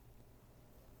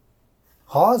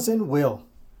 Hawes and Will,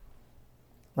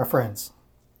 my friends.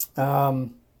 There's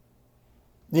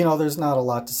not a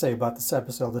lot to say about this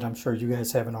episode that I'm sure you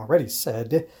guys haven't already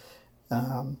said.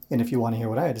 And if you want to hear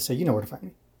what I had to say, you know where to find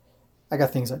me. I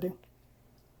got things I do.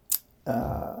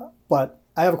 But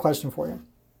I have a question for you.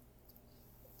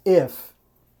 If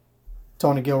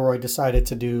Tony Gilroy decided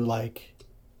to do like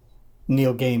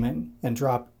Neil Gaiman and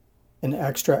drop an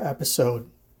extra episode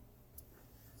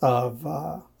of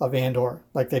Andor,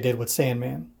 like they did with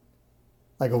Sandman,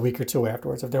 like a week or two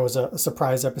afterwards, if there was a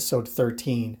surprise episode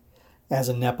 13 as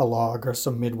an epilogue or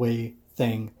some midway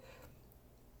thing,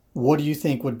 what do you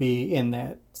think would be in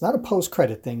that? It's not a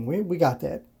post-credit thing. We got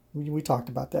that. We talked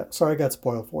about that. Sorry I got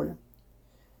spoiled for you.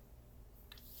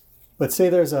 But say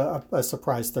there's a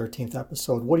surprise 13th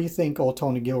episode. What do you think old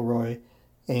Tony Gilroy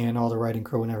and all the writing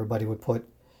crew and everybody would put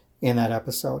in that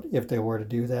episode if they were to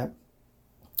do that?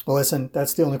 Well, listen,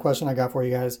 that's the only question I got for you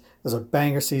guys. There's a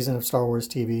banger season of Star Wars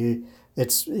TV.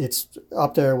 It's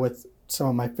up there with some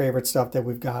of my favorite stuff that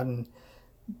we've gotten.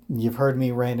 You've heard me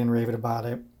rant and rave about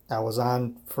it. I was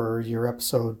on for your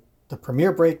episode, the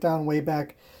premiere breakdown way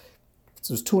back. It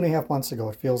was 2.5 months ago.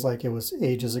 It feels like it was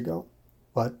ages ago.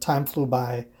 But time flew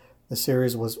by. The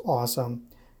series was awesome.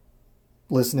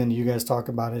 Listening to you guys talk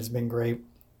about it has been great.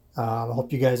 I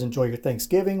hope you guys enjoy your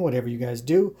Thanksgiving, whatever you guys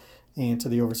do. And to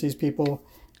the overseas people,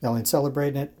 y'all ain't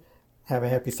celebrating it. Have a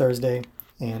happy Thursday.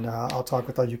 And I'll talk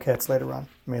with all you cats later on.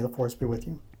 May the force be with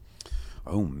you.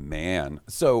 Oh, man.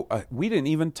 So we didn't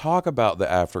even talk about the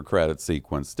after credit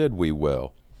sequence, did we,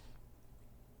 Will?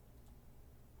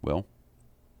 Will?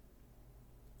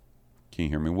 Can you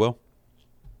hear me, Will?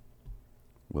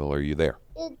 Will, are you there?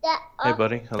 Hey,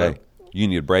 buddy. Hello. Hey, you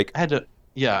need a break? I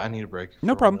need a break.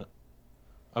 No problem.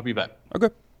 I'll be back. Okay.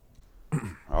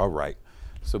 All right.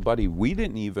 So, buddy, we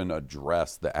didn't even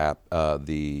address the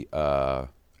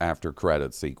after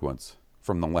credit sequence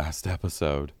from the last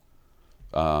episode.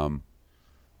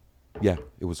 Yeah,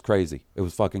 it was crazy. It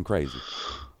was fucking crazy.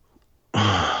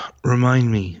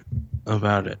 Remind me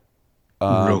about it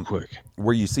real quick.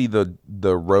 Where you see the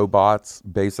robots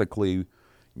basically.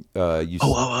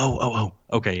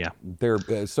 Okay, yeah.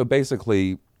 They're so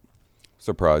basically,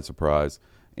 surprise, surprise.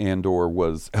 Andor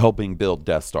was helping build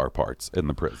Death Star parts in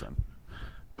the prison.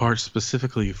 Parts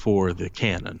specifically for the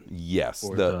cannon. Yes,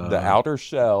 the outer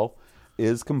shell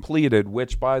is completed.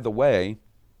 Which, by the way,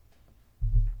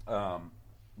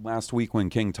 last week when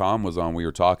King Tom was on, we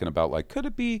were talking about like, could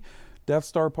it be Death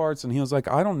Star parts? And he was like,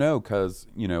 I don't know, because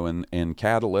in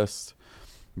Catalyst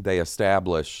they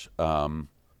establish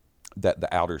that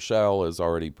the outer shell is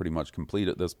already pretty much complete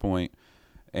at this point.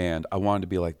 And I wanted to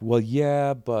be like, well,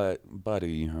 yeah, but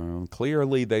buddy,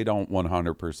 clearly they don't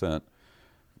 100%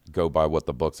 go by what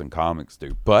the books and comics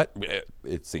do. But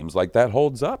it seems like that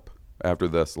holds up after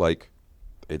this. Like,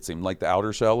 it seemed like the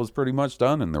outer shell was pretty much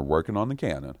done, and they're working on the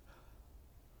canon.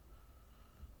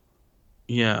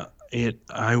 Yeah,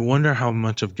 I wonder how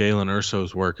much of Galen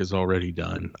Erso's work is already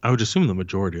done. I would assume the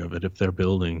majority of it if they're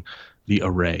building the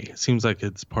array. It seems like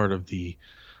it's part of the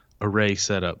array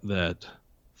setup that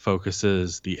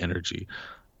focuses the energy.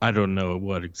 I don't know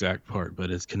what exact part, but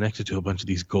it's connected to a bunch of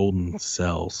these golden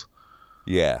cells.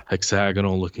 Yeah.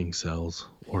 Hexagonal looking cells,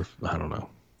 or I don't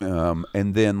know.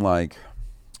 And then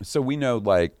so we know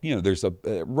there's a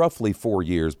roughly 4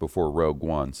 years before Rogue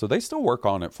One. So they still work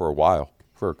on it for a while,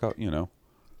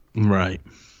 Right.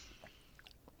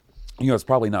 It's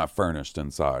probably not furnished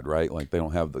inside, right? Like they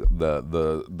don't have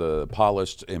the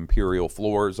polished Imperial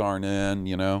floors aren't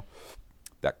in,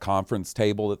 that conference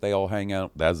table that they all hang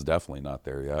out. That's definitely not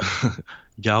there yet.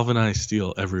 Galvanized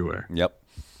steel everywhere. Yep.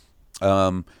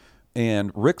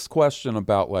 And Rick's question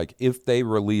about if they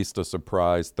released a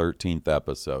surprise 13th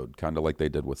episode, kind of like they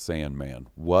did with Sandman,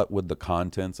 what would the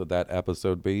contents of that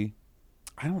episode be?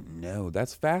 I don't know.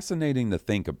 That's fascinating to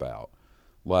think about.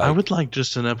 I would like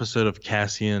just an episode of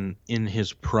Cassian in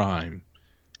his prime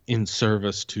in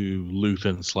service to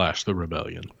Luthen / the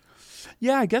Rebellion.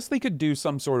 Yeah, I guess they could do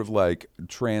some sort of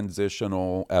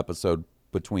transitional episode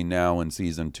between now and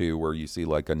season 2 where you see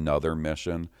another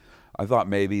mission. I thought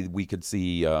maybe we could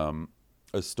see a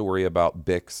story about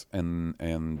Bix and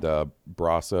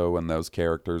Brasso and those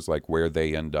characters, where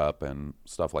they end up and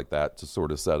stuff like that to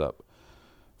sort of set up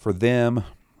for them.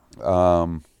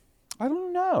 I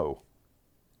don't know.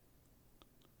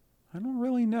 I don't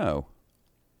really know.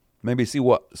 Maybe see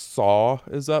what Saw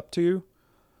is up to.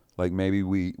 Maybe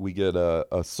we get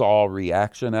a Saw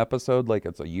reaction episode,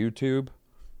 it's a YouTube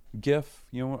GIF,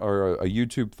 or a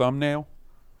YouTube thumbnail.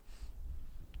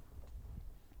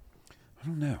 I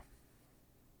don't know.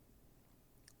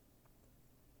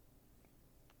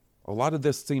 A lot of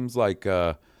this seems like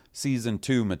season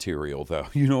 2 material, though.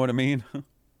 You know what I mean?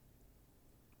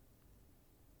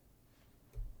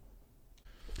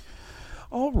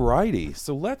 Alrighty,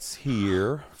 so let's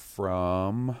hear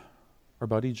from our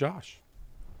buddy Josh.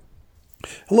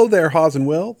 Hello there, Haas and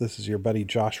Will. This is your buddy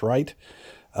Josh Wright.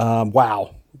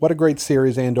 Wow, what a great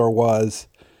series Andor was.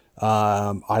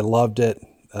 I loved it.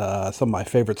 Some of my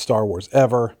favorite Star Wars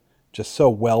ever. Just so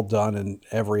well done in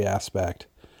every aspect.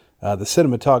 The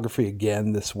cinematography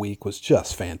again this week was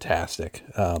just fantastic.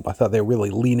 I thought they were really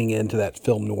leaning into that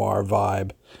film noir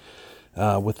vibe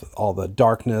with all the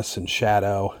darkness and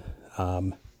shadow.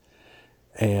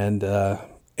 And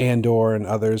Andor and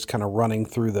others kind of running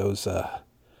through those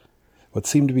what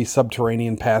seemed to be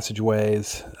subterranean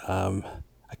passageways.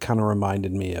 It kind of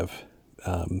reminded me of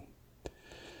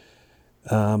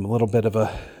a little bit of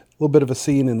a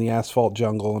scene in the Asphalt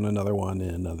Jungle and another one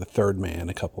in The Third Man.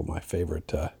 A couple of my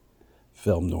favorite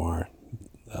film noir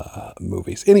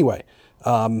movies. Anyway,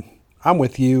 I'm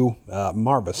with you,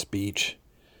 Marva's speech.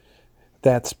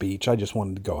 That speech, I just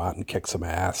wanted to go out and kick some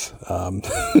ass.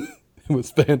 It was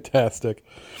fantastic.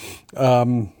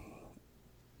 Yeah,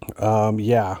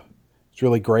 it's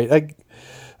really great.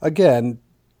 Again,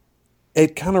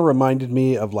 it kind of reminded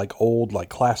me of like old, like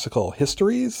classical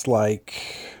histories, like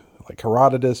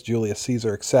Herodotus, Julius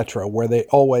Caesar, etc., where they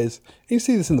always, you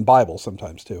see this in the Bible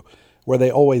sometimes too, where they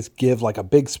always give like a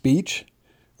big speech,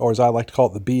 or as I like to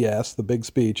call it, the BS, the big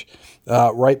speech,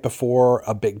 right before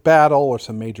a big battle or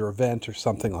some major event or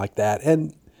something like that.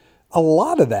 And a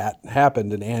lot of that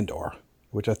happened in Andor,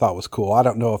 which I thought was cool. I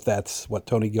don't know if that's what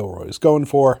Tony Gilroy is going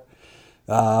for,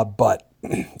 but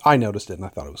I noticed it and I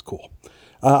thought it was cool.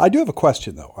 I do have a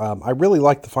question, though. I really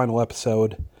liked the final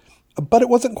episode, but it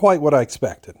wasn't quite what I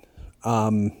expected.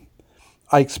 I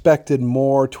expected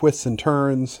more twists and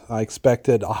turns. I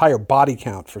expected a higher body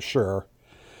count for sure.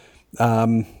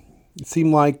 It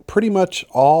seemed like pretty much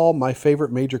all my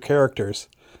favorite major characters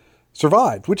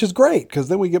survived, which is great because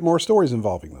then we get more stories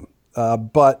involving them.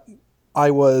 But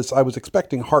I was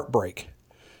expecting heartbreak,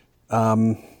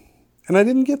 and I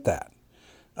didn't get that.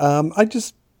 I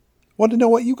just wanted to know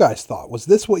what you guys thought. Was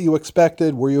this what you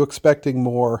expected? Were you expecting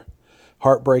more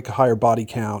heartbreak, a higher body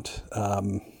count?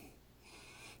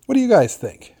 What do you guys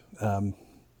think?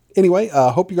 Anyway,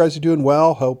 hope you guys are doing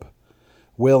well. Hope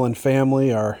Will and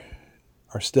family are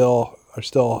still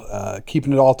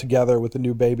keeping it all together with the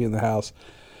new baby in the house.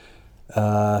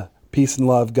 Peace and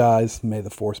love, guys. May the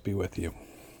force be with you.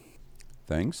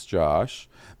 Thanks, Josh.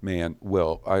 Man,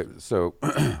 Will,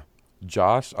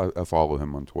 Josh, I follow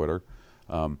him on Twitter.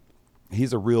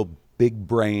 He's a real big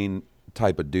brain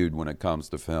type of dude when it comes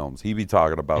to films. He be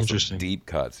talking about some deep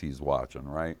cuts he's watching,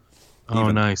 right?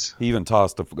 Nice. He even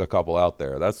tossed a couple out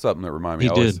there. That's something that reminded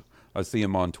me. He did. I see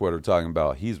him on Twitter talking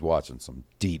about he's watching some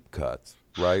deep cuts,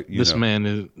 right? Man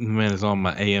is on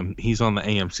my He's on the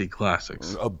AMC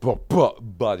Classics.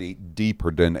 Buddy,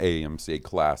 deeper than AMC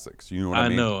Classics. You know what I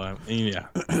mean? I know.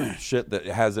 Yeah. Shit that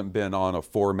hasn't been on a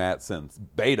format since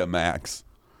Betamax.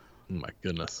 Oh my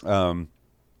goodness.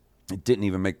 It didn't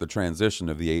even make the transition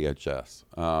of the AHS.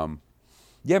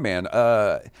 Yeah, man.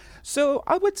 So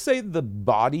I would say the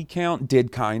body count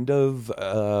did kind of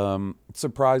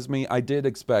surprise me. I did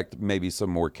expect maybe some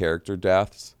more character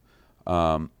deaths.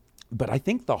 But I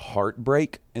think the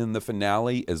heartbreak in the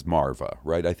finale is Marva,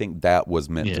 right? I think that was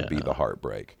meant to be the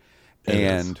heartbreak.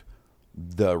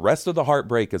 The rest of the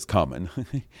heartbreak is coming.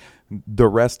 The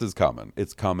rest is coming.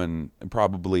 It's coming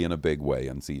probably in a big way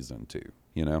in season 2,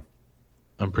 you know?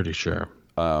 I'm pretty sure.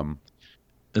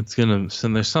 There's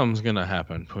something's gonna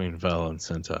happen between Vel and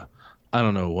Cinta. I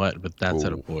don't know what, but that's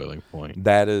at a boiling point.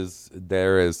 There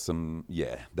is some,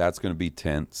 that's gonna be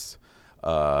tense.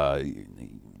 I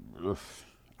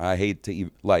hate to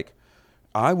even,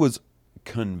 I was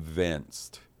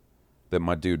convinced that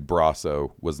my dude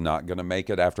Brasso was not gonna make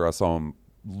it after I saw him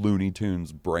Looney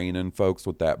Tunes braining folks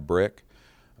with that brick.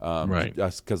 Right.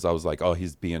 Just because I was like, oh,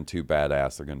 he's being too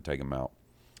badass. They're gonna take him out.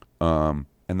 And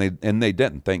they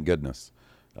didn't, thank goodness.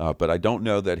 But I don't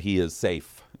know that he is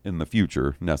safe in the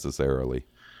future necessarily.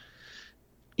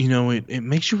 You know, it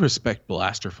makes you respect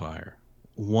blaster fire.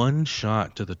 One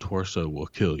shot to the torso will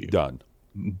kill you. Done.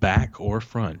 Back or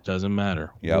front, doesn't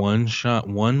matter. Yep. One shot,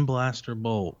 one blaster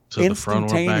bolt to the front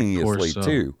or back torso.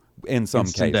 Too, in some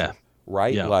cases. Death.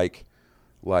 Right? Yeah. Like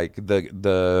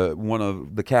the one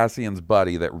of the Cassian's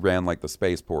buddy that ran like the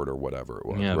spaceport or whatever it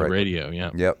was. Yeah, right? The radio,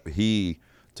 yeah. Yep. He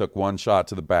took one shot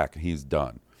to the back and he's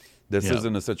done. This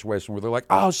isn't a situation where they're like,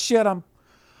 oh shit, I'm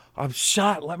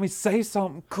shot. Let me say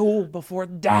something cool before I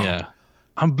die. Yeah.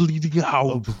 I'm bleeding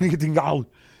out. Bleeding out.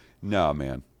 No,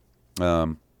 man.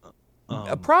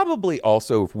 Probably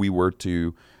also, if we were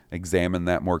to examine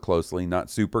that more closely, not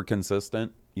super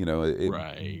consistent,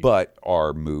 Right. But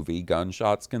are movie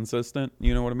gunshots consistent?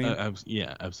 You know what I mean?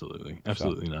 Yeah, absolutely.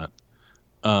 Absolutely not.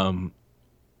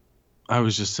 I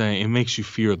was just saying, it makes you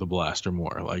fear the blaster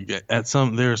more. Like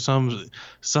there are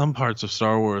some parts of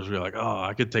Star Wars where you're like, oh,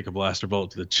 I could take a blaster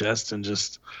bolt to the chest and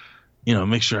just,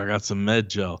 make sure I got some med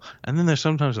gel. And then there's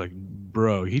sometimes like,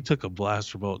 bro, he took a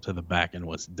blaster bolt to the back and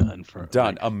was done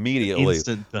done like, immediately.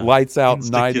 Instant done. Lights out,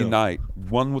 Insta nighty kill. night.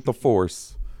 One with the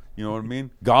Force. You know what I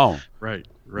mean? Gone. Right.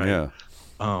 Yeah.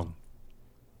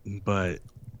 But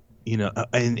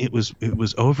and it was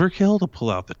overkill to pull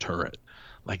out the turret,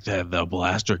 like the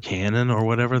blaster cannon or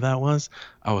whatever that was.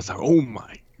 I was like, oh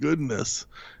my goodness,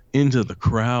 into the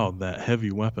crowd, that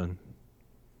heavy weapon.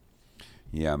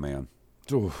 Yeah, man.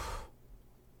 Oof.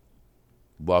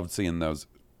 Loved seeing those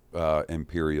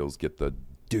Imperials get the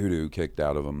doo-doo kicked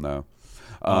out of them, though.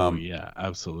 Yeah,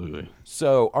 absolutely.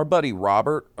 So our buddy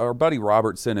Robert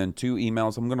sent in 2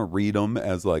 emails. I'm going to read them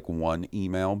as like one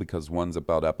email because one's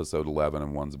about episode 11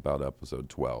 and one's about episode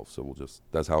 12. So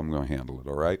that's how I'm going to handle it.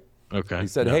 All right. Okay. He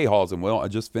said, Hey, Halls and Will, I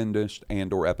just finished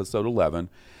Andor episode 11,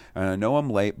 and I know I'm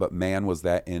late, but man, was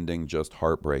that ending just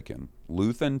heartbreaking.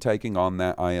 Luthen taking on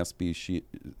that ISB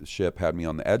ship had me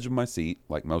on the edge of my seat,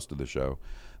 like most of the show,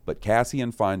 but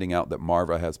Cassian finding out that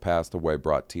Marva has passed away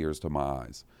brought tears to my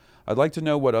eyes. I'd like to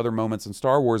know what other moments in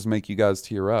Star Wars make you guys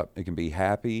tear up. It can be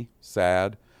happy,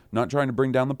 sad, not trying to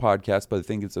bring down the podcast, but I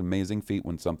think it's an amazing feat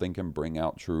when something can bring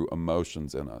out true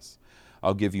emotions in us.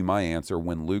 I'll give you my answer.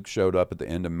 When Luke showed up at the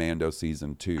end of Mando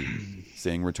Season 2,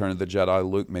 seeing Return of the Jedi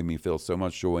Luke made me feel so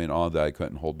much joy and awe that I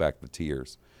couldn't hold back the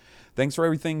tears. Thanks for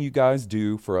everything you guys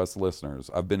do for us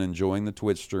listeners. I've been enjoying the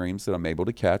Twitch streams that I'm able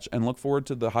to catch and look forward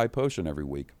to the High Potion every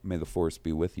week. May the Force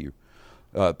be with you.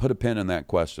 Put a pin in that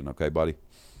question, okay, buddy?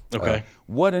 Okay.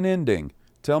 What an ending.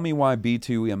 Tell me why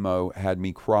B2EMO had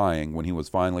me crying when he was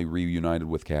finally reunited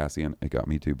with Cassian. It got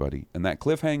me too, buddy. And that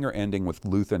cliffhanger ending with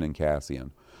Luthen and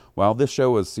Cassian. Wow, this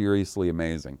show is seriously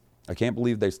amazing. I can't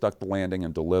believe they stuck the landing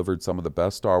and delivered some of the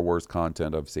best Star Wars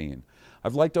content I've seen.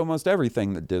 I've liked almost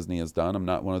everything that Disney has done. I'm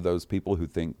not one of those people who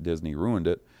think Disney ruined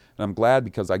it. And I'm glad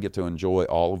because I get to enjoy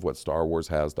all of what Star Wars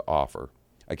has to offer.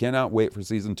 I cannot wait for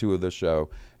Season 2 of this show,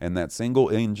 and that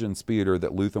single-engine speeder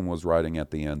that Luthen was riding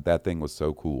at the end, that thing was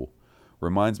so cool.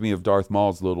 Reminds me of Darth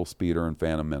Maul's little speeder in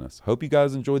Phantom Menace. Hope you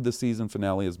guys enjoyed the season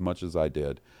finale as much as I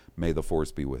did. May the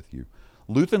Force be with you.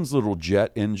 Luthen's little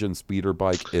jet engine speeder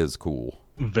bike is cool.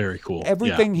 Very cool.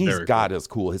 Everything he's got is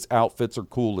cool. His outfits are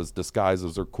cool. His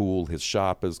disguises are cool. His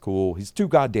shop is cool. He's too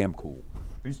goddamn cool.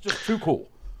 He's just too cool.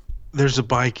 There's a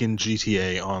bike in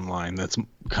GTA Online that's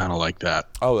kind of like that.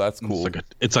 Oh, that's cool.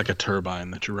 It's like a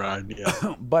turbine that you ride.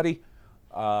 Yeah, buddy.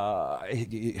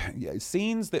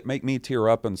 Scenes that make me tear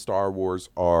up in Star Wars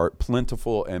are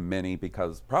plentiful and many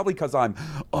because I'm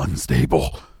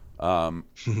unstable.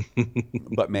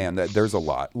 But man, there's a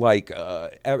lot. Like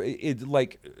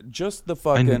just the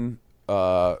fucking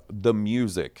the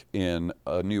music in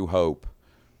A New Hope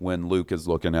when Luke is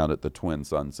looking out at the twin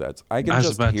sunsets. I can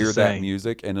just hear that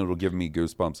music and it'll give me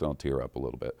goosebumps and I'll tear up a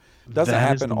little bit. It doesn't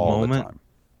happen all the time.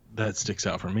 That sticks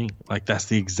out for me. Like that's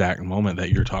the exact moment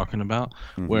that you're talking about,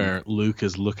 where Luke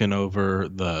is looking over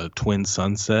the twin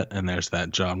sunset and there's that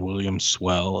John Williams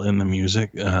swell in the music.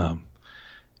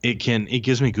 It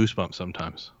gives me goosebumps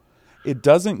sometimes. It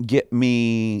doesn't get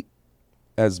me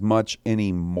as much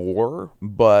anymore,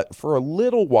 but for a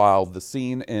little while, the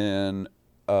scene in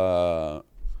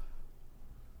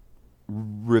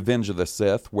Revenge of the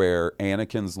Sith where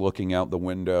Anakin's looking out the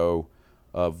window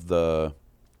of the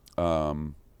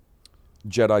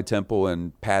Jedi Temple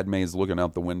and Padme's looking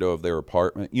out the window of their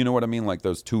apartment. You know what I mean? Like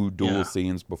those two dual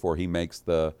scenes before he makes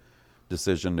the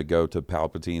decision to go to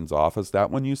Palpatine's office.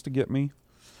 That one used to get me.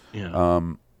 Yeah.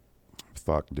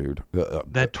 Fuck, dude.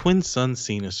 That twin sun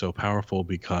scene is so powerful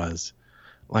because,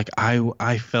 like,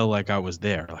 I felt like I was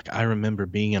there. Like, I remember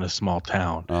being in a small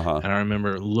town, and I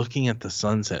remember looking at the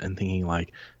sunset and thinking,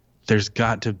 like, there's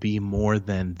got to be more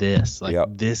than this. Like,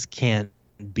 this can't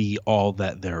be all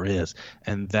that there is.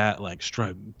 And that, like,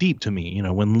 struck deep to me, you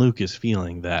know, when Luke is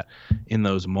feeling that in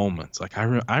those moments. Like,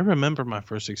 I remember my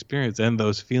first experience and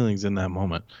those feelings in that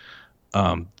moment.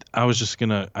 I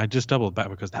just doubled back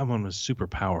because that one was super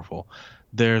powerful.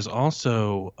 There's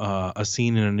also a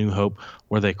scene in A New Hope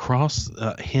where they cross,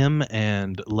 him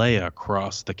and Leia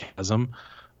cross the chasm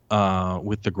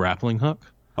with the grappling hook.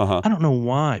 I don't know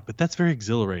why, but that's very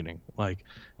exhilarating. Like,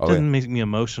 it doesn't make me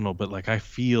emotional, but like I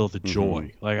feel the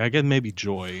joy. Like I get maybe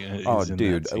joy. Oh,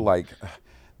 dude, like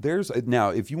Now,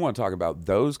 if you want to talk about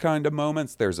those kind of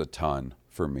moments, there's a ton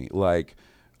for me. Like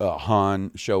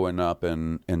Han showing up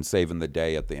and saving the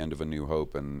day at the end of A New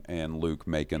Hope, and Luke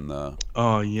making the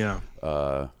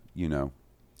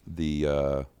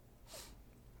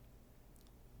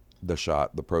the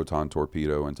shot, the proton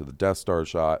torpedo into the Death Star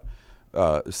shot.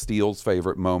 Steele's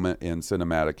favorite moment in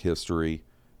cinematic history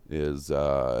is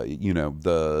the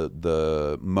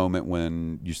moment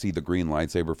when you see the green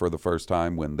lightsaber for the first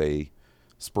time, when they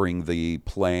spring the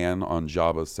plan on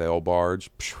Jabba's sail barge.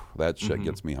 That shit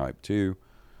gets me hyped too.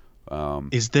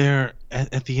 Is there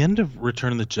at the end of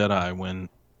Return of the Jedi, when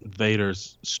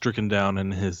Vader's stricken down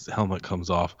and his helmet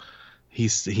comes off,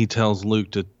 he tells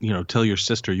Luke to tell your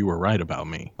sister you were right about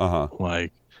me.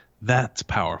 Like, that's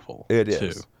powerful. It too.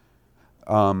 is.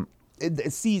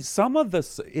 See, some of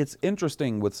this, it's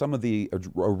interesting with some of the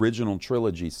original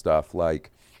trilogy stuff,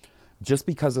 like, just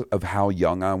because of how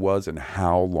young I was and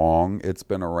how long it's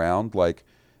been around, like,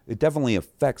 it definitely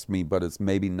affects me, but it's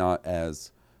maybe not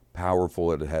as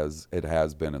powerful it has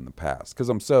been in the past. Because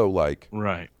I'm so, like,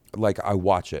 I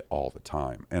watch it all the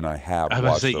time, and I have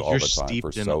watched it all the time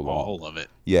for so long. All of it.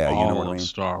 Yeah, all you know what I mean?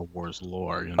 Star Wars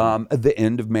lore. The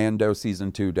end of Mando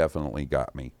season 2 definitely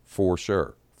got me, for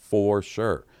sure.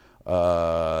 The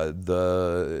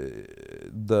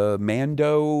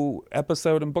Mando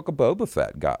episode in Book of Boba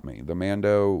Fett got me. The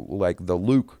Mando, like the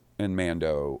Luke and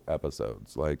Mando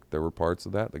episodes, like there were parts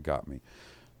of that got me.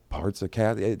 Parts of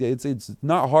it's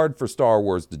not hard for Star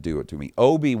Wars to do it to me.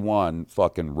 Obi-Wan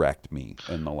fucking wrecked me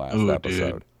in the last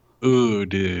episode.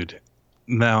 Dude.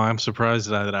 Now I'm surprised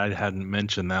that I hadn't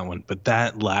mentioned that one, but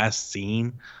that last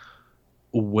scene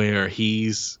where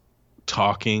he's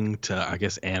talking to, I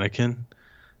guess, Anakin,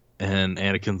 and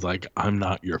Anakin's like, "I'm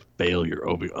not your failure,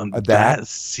 Obi-Wan." That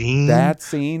scene,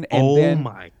 and then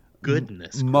my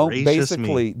goodness,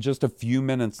 basically just a few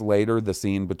minutes later, the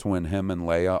scene between him and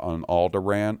Leia on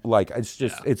Alderaan, like, it's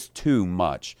just it's too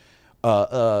much.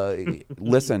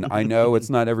 Listen, I know it's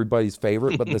not everybody's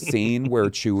favorite, but the scene where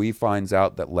Chewie finds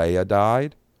out that Leia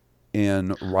died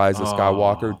in Rise of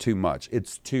Skywalker, too much.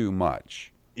 It's too much.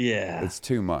 Yeah. It's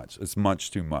too much. It's much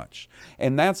too much.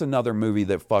 And that's another movie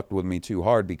that fucked with me too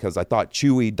hard, because I thought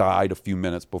Chewie died a few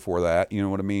minutes before that. You know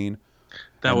what I mean?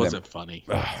 That wasn't funny.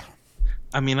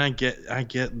 I mean, I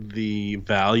get the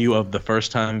value of the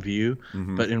first time view,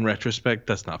 but in retrospect,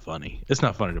 that's not funny. It's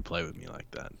not funny to play with me like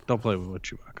that. Don't play with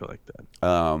Chewbacca like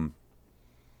that.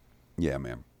 Yeah,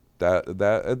 man.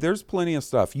 That there's plenty of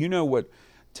stuff. You know what?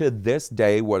 To this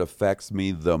day, what affects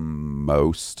me the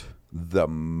most,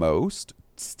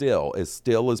 still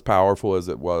as powerful as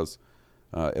it was,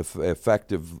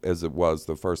 effective as it was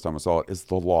the first time I saw it, is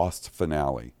the Lost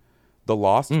finale. The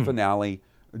Lost finale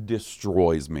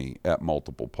destroys me at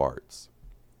multiple parts.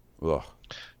 Ugh.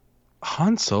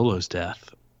 Han Solo's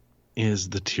death is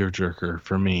the tearjerker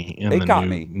for me in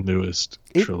the newest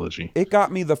trilogy. It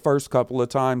got me the first couple of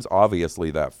times.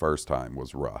 Obviously, that first time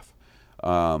was rough.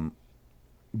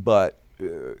 But,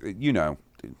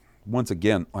 once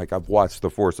again, like, I've watched The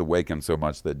Force Awakens so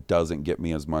much that it doesn't get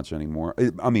me as much anymore.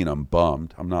 I mean, I'm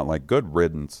bummed. I'm not like, good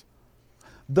riddance.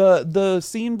 The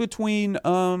scene between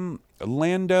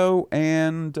Lando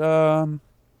and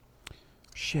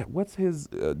what's his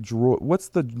droid? What's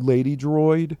the lady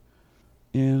droid?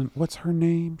 And what's her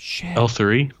name? Shit.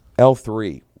 L3.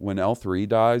 When L3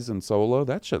 dies in Solo,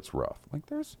 that shit's rough. Like,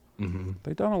 there's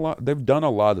they've done a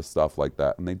lot of stuff like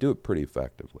that, and they do it pretty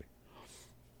effectively.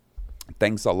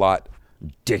 Thanks a lot,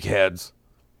 dickheads,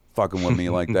 fucking with me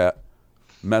like that,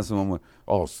 messing with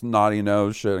snotty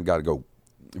nose shit. I got to go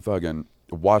fucking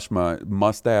wash my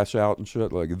mustache out and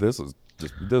shit. Like, this is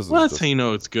Well, that's how you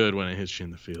know it's good, when it hits you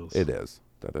in the feels. It is.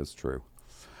 That is true.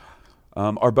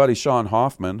 Our buddy Sean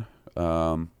Hoffman,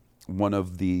 one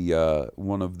of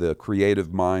the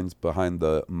creative minds behind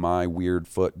the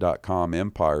MyWeirdFoot.com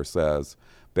empire, says,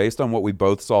 based on what we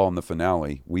both saw in the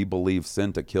finale, we believe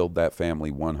Cinta killed that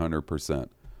family 100%.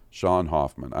 Sean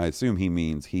Hoffman. I assume he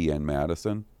means he and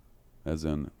Madison, as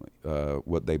in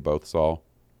what they both saw.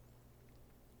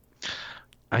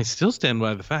 I still stand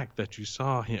by the fact that you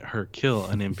saw her kill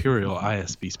an Imperial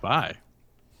ISB spy.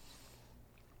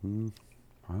 I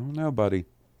don't know, buddy.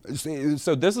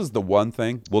 So this is the one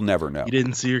thing we'll never know. You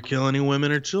didn't see her kill any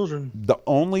women or children. The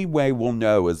only way we'll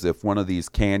know is if one of these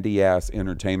candy-ass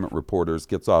entertainment reporters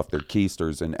gets off their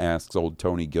keisters and asks old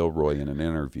Tony Gilroy in an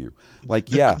interview. Like,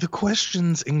 the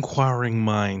questions inquiring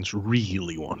minds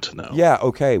really want to know. Yeah,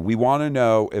 okay, we want to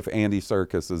know if Andy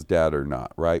Serkis is dead or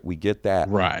not, right? We get that.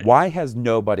 Right. Why has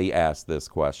nobody asked this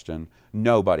question?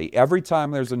 Nobody. Every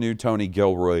time there's a new Tony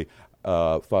Gilroy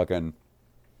fucking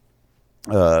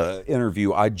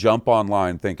interview, I jump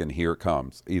online thinking, here it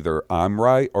comes. Either I'm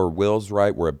right or Will's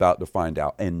right. We're about to find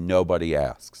out. And nobody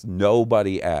asks.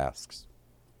 Nobody asks.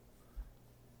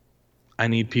 I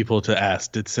need people to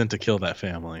ask, did Cinta kill that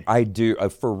family? I do,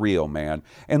 for real, man.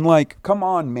 And like, come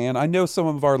on, man. I know some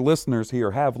of our listeners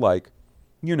here have like,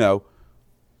 you know,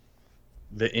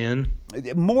 the in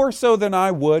more so than I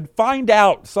would. Find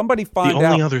out. Somebody find out. The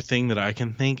only other thing that I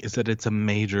can think is that it's a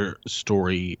major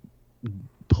story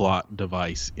plot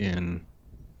device in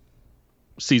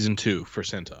season 2 for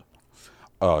Cinta.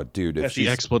 Oh, dude! That's the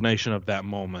explanation of that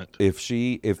moment. If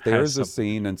there's a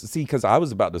scene, and see, because I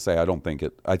was about to say,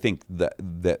 I think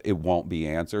that it won't be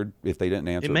answered if they didn't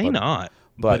answer. It may not.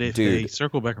 But if dude, they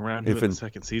circle back around to it in the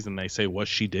second season, they say what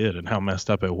she did and how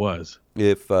messed up it was.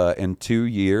 If in 2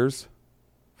 years,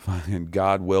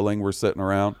 God willing, we're sitting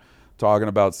around talking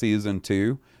about season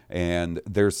 2, and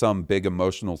there's some big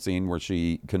emotional scene where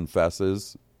she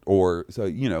confesses, or so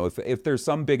you know, if there's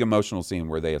some big emotional scene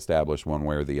where they establish one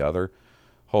way or the other.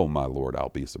 Oh, my Lord, I'll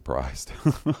be surprised.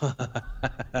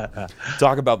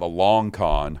 Talk about the long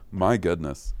con. My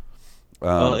goodness.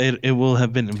 Well, it will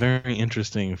have been very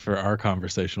interesting for our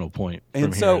conversational point from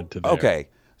and so, here to there. Okay,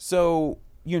 so,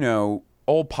 you know,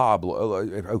 old Pablo.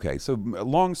 Okay, so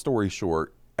long story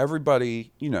short,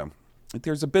 everybody, you know,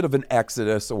 there's a bit of an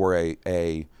exodus or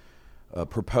a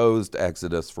proposed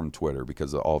exodus from Twitter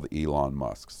because of all the Elon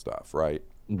Musk stuff, right?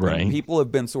 Right. And people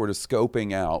have been sort of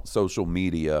scoping out social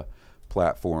media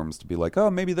platforms to be like,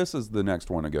 oh, maybe this is the next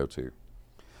one to go to. And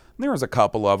there was a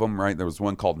couple of them, right? There was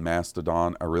one called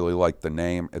Mastodon. I really liked the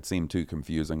name. It seemed too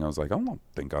confusing. I was like, I don't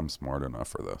think I'm smart enough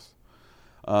for this.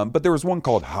 But there was one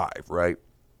called Hive, right?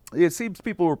 It seems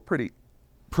people were pretty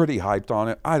hyped on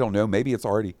it. I don't know. Maybe it's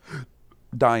already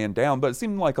dying down, but it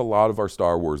seemed like a lot of our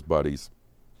Star Wars buddies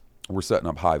were setting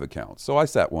up Hive accounts. So I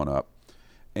set one up,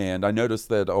 and I noticed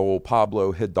that old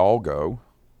Pablo Hidalgo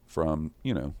from,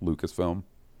 you know, Lucasfilm,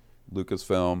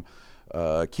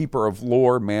 keeper of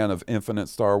lore, man of infinite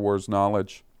Star Wars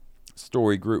knowledge,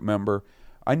 story group member.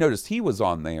 I noticed he was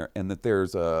on there, and that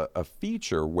there's a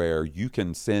feature where you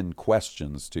can send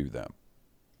questions to them.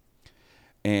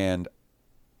 And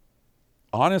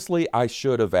honestly, I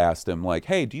should have asked him, like,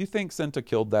 hey, do you think Cinta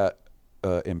killed that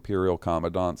Imperial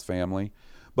Commandant's family?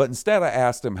 But instead I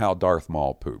asked him how Darth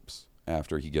Maul poops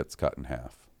after he gets cut in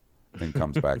half and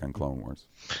comes back in Clone Wars.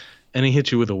 And he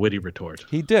hit you with a witty retort.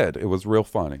 He did. It was real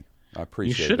funny. I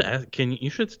appreciate it. You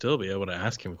should still be able to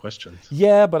ask him questions.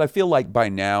 Yeah, but I feel like by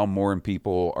now more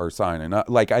people are signing up.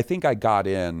 Like, I think I got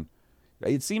in.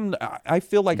 It seemed. I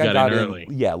feel like I got in early.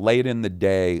 Yeah, late in the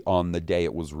day. On the day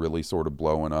it was really sort of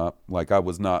blowing up. Like, I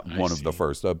was not one of the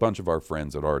first. A bunch of our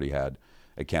friends had already had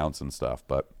accounts and stuff,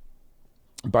 but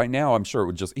by now I'm sure it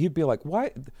would just. He'd be like,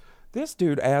 "Why? This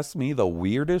dude asked me the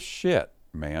weirdest shit."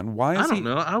 Man, why is he? I don't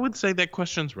know. I would say that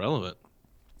question's relevant.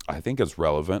 I think it's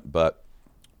relevant, but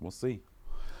we'll see.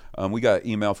 We got an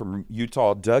email from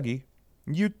Utah Dougie.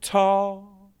 Utah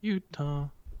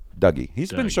Dougie.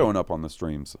 He's been showing up on the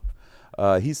streams.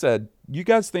 He said, you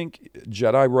guys think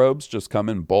Jedi robes just come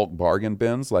in bulk bargain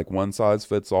bins like one size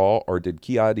fits all, or did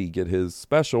Ki-Adi get his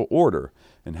special order?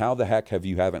 And how the heck have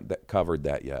you haven't covered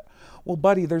that yet? Well,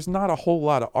 buddy, there's not a whole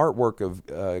lot of artwork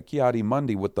of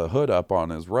Ki-Adi-Mundi with the hood up on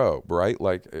his robe, right?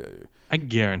 Like, I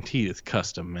guarantee it's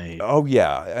custom made. Oh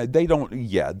yeah, they don't.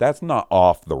 Yeah, that's not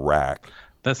off the rack.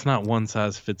 That's not one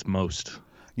size fits most.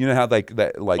 You know how they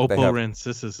Oppo they have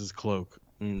Rancisis' cloak.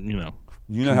 You know.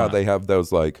 You know how they have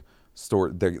those like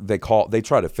store. They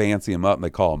try to fancy them up and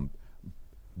they call them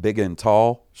big and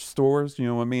tall stores. You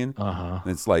know what I mean?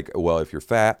 It's like, well, if you're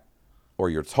fat or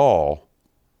you're tall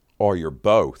or you're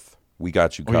both, we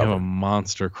got you covered. We have a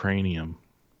monster cranium.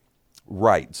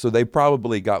 Right. So they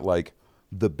probably got like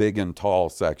the big and tall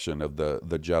section of the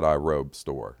Jedi robe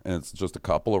store, and it's just a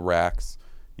couple of racks.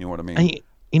 You know what I mean?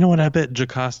 You know what? I bet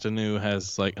Jocasta Nu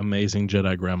has like amazing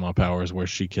Jedi grandma powers where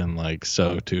she can like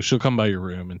sew too. She'll come by your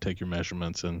room and take your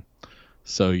measurements and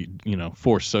sew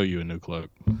sew you a new cloak.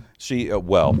 She'd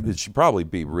probably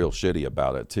be real shitty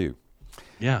about it too.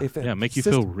 Yeah, make you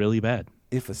feel really bad.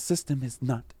 If a system is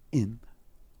not in.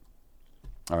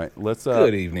 All right, let's.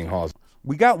 Good evening, Hawes.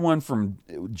 We got one from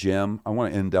Jim. I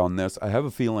want to end on this. I have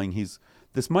a feeling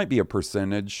this might be a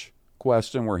percentage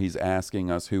question where he's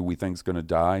asking us who we think is going to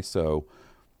die. So,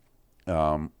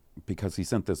 because he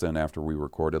sent this in after we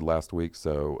recorded last week,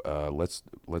 so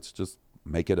let's just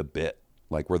make it a bit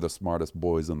like we're the smartest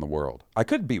boys in the world. I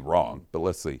could be wrong, but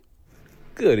let's see.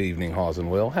 Good evening, Hawes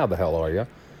and Will. How the hell are you?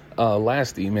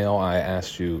 Last email, I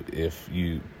asked you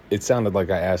it sounded like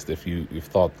I asked if you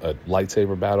thought a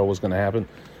lightsaber battle was going to happen,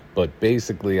 but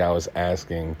basically I was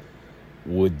asking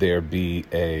would there be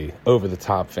a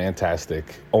over-the-top, fantastic,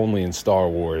 only in Star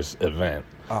Wars event?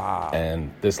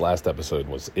 And this last episode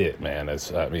was it, man. As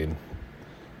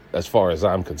far as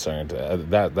I'm concerned,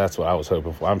 that's what I was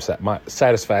hoping for. My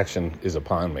satisfaction is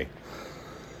upon me.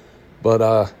 But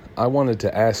I wanted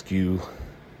to ask you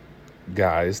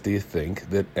guys, do you think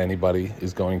that anybody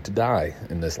is going to die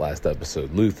in this last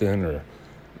episode? Luthen or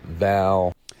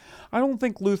Val? I don't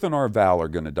think Luthen or Val are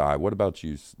going to die. What about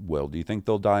you, Will? Do you think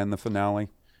they'll die in the finale?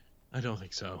 I don't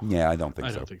think so. Yeah, I don't think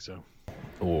so. I don't think so.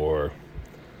 Or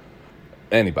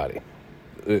anybody?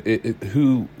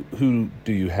 Who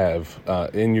do you have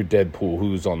in your Deadpool?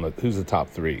 Who's the top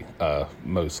three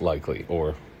most likely?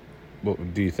 Or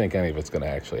do you think any of it's going to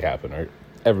actually happen? Or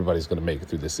everybody's going to make it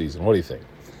through this season? What do you think?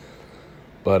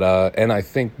 But and I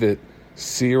think that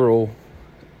Cyril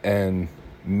and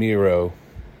Miro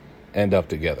end up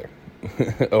together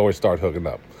or start hooking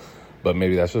up. But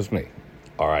maybe that's just me.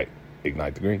 All right,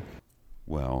 ignite the green.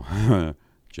 Well,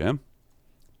 Jim,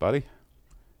 buddy,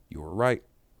 you were right.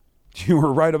 You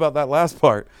were right about that last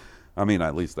part. I mean,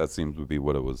 at least that seems to be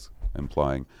what it was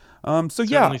implying.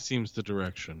 Certainly seems the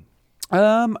direction.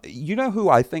 You know who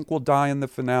I think will die in the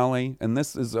finale? And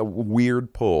this is a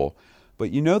weird pull.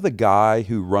 But you know the guy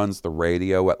who runs the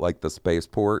radio at like the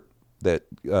spaceport that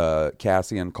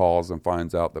Cassian calls and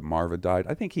finds out that Marva died?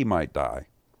 I think he might die.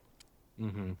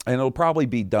 Mm-hmm. And it'll probably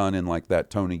be done in like that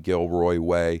Tony Gilroy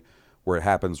way where it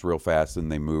happens real fast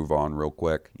and they move on real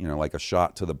quick. You know, like a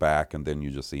shot to the back and then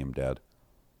you just see him dead.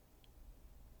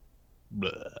 Blah.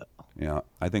 Yeah,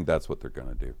 I think that's what they're going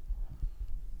to do.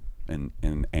 In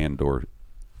Andor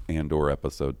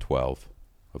episode 12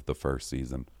 of the first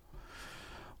season.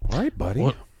 All right,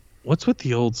 buddy. What's with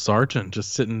the old sergeant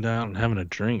just sitting down and having a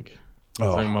drink? It's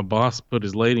like my boss put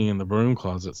his lady in the broom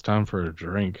closet. It's time for a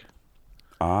drink.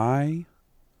 I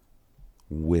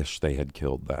wish they had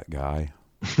killed that guy.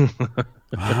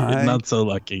 Not so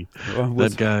lucky.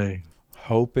 That guy.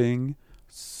 Hoping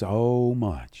so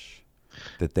much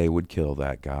that they would kill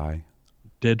that guy.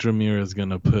 Dedra Meero is going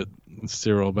to put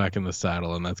Cyril back in the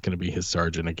saddle, and that's going to be his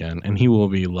sergeant again, and he will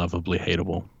be lovably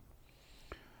hateable.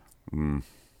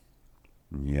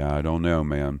 Yeah, I don't know,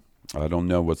 man. I don't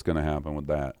know what's going to happen with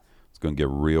that. It's going to get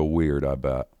real weird, I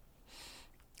bet.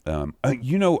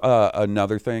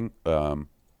 Another thing,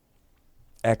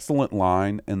 excellent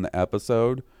line in the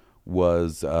episode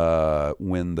was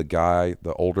when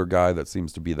the older guy that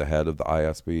seems to be the head of the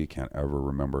ISB, can't ever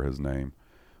remember his name,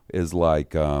 is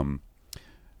like,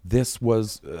 this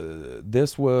was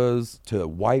to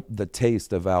wipe the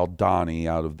taste of Aldhani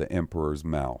out of the Emperor's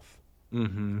mouth.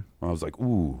 Mm-hmm. I was like,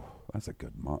 ooh, that's a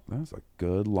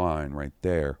good line right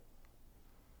there.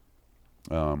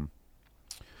 All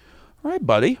right,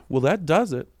 buddy. Well, that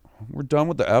does it. We're done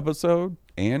with the episode.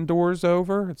 Andor's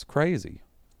over. It's crazy.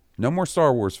 No more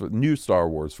new Star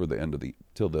Wars for the end of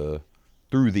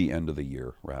through the end of the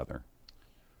year, rather.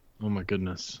 Oh my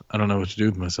goodness. I don't know what to do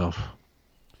with myself.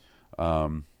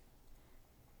 Yeah,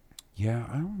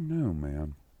 I don't know,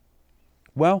 man.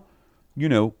 Well,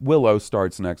 Willow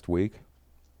starts next week.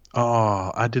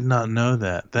 Oh, I did not know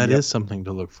that. That is something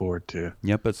to look forward to.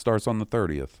 Yep, it starts on the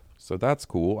 30th. So that's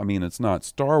cool. I mean, it's not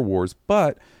Star Wars,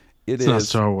 but it's not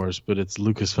Star Wars, but it's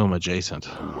Lucasfilm adjacent.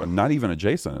 Not even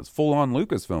adjacent. It's full-on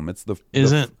Lucasfilm. It's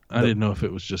I didn't know if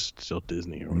it was just still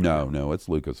Disney or whatever. No, it's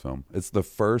Lucasfilm. It's the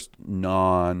first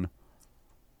non-Star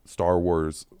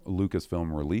Wars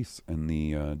Lucasfilm release in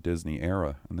the Disney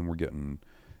era. And then we're getting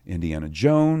Indiana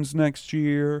Jones next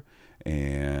year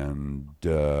and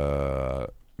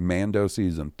Mando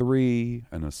Season 3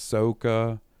 and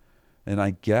Ahsoka. And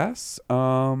I guess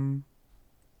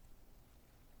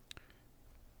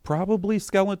probably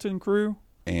Skeleton Crew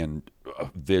and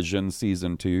Vision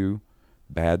Season 2,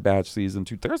 Bad Batch Season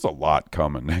 2. There's a lot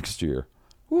coming next year.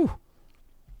 Woo.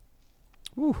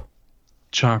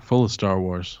 Chock full of Star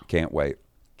Wars. Can't wait.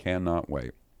 Cannot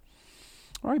wait.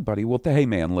 All right, buddy. Well, hey,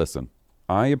 man, listen.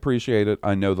 I appreciate it.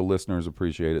 I know the listeners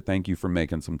appreciate it. Thank you for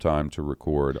making some time to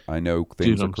record. I know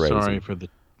things are crazy. I'm sorry for the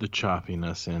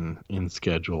choppiness in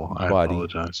schedule. I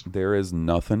apologize. There is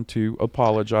nothing to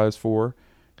apologize for.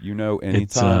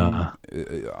 Anytime.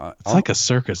 It's like a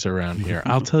circus around here.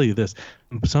 I'll tell you this.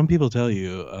 Some people tell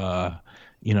you,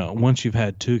 once you've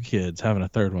had 2 kids, having a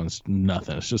third one's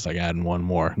nothing. It's just like adding one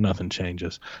more. Nothing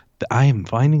changes. I am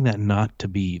finding that not to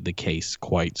be the case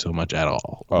quite so much at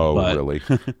all. Oh, really?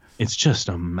 It's just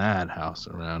a madhouse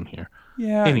around here.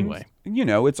 Yeah. Anyway.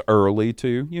 It's early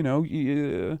too.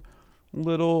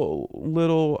 Little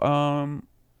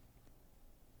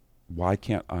why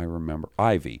can't I remember?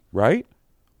 Ivy, right?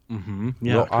 Mm-hmm.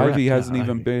 Yeah. Well, Ivy hasn't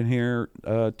even been here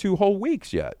 2 whole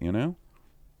weeks yet,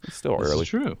 It's still This early. is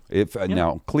true. If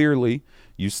now clearly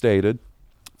you stated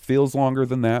feels longer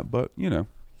than that, but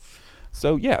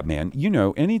So yeah, man.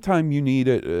 Anytime you need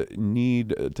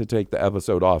to take the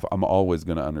episode off, I'm always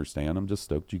going to understand. I'm just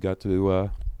stoked you got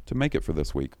to make it for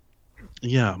this week.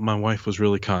 Yeah, my wife was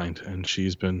really kind, and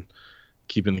she's been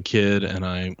keeping the kid, and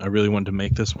I really wanted to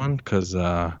make this one because,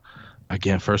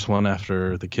 again, first one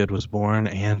after the kid was born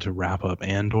and to wrap up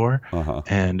Andor.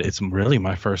 And it's really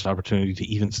my first opportunity to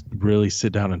even really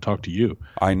sit down and talk to you.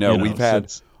 I know. We've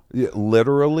had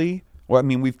literally, well, I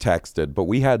mean, we've texted, but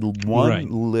we had one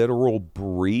literal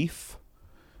brief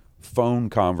phone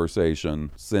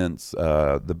conversation since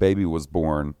the baby was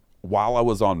born while I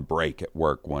was on break at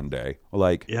work one day.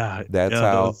 Like, that's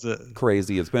how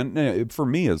crazy it's been for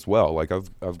me as well. Like,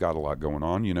 I've got a lot going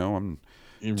on, I'm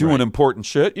doing important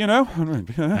shit,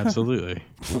 Absolutely.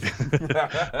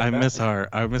 I miss our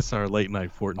late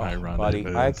night Fortnite run, buddy.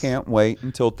 I can't wait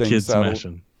until things settle.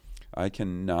 Smashing. I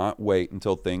cannot wait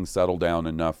until things settle down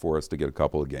enough for us to get a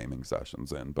couple of gaming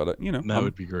sessions in. But that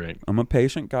would be great. I'm a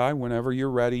patient guy. Whenever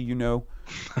you're ready, I'll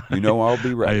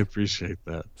be ready. I appreciate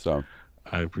that. So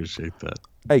I appreciate that.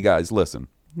 Hey guys, listen,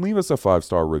 leave us a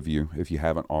 5-star review if you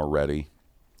haven't already.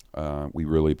 We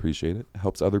really appreciate it. It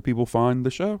helps other people find the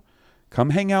show. Come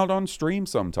hang out on stream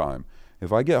sometime.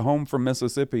 If I get home from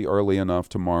Mississippi early enough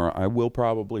tomorrow, I will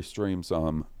probably stream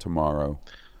some tomorrow.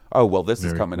 Oh, well, this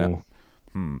is coming out.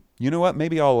 You know what?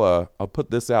 Maybe I'll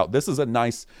put this out. This is a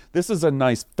nice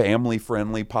family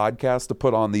friendly podcast to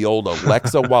put on the old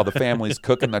Alexa while the family's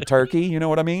cooking the turkey. You know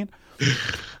what I mean?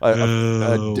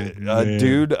 A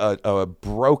dude, a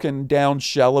broken down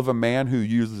shell of a man who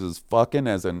uses fucking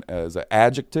as an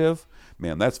adjective.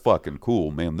 Man, that's fucking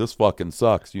cool. Man, this fucking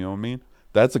sucks. You know what I mean?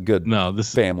 That's a good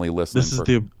family listening. This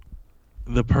is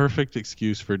the perfect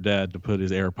excuse for Dad to put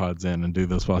his AirPods in and do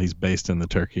this while he's basting the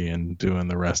turkey and doing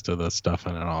the rest of the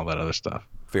stuffing and all that other stuff.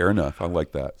 Fair enough. I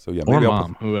like that. So yeah, or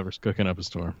Mom, whoever's cooking up a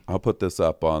storm. I'll put this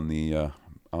up on the.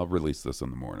 I'll release this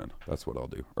in the morning. That's what I'll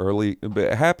do. Early.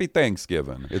 Happy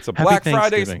Thanksgiving. It's a Black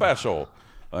Friday special.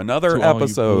 Another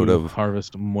episode of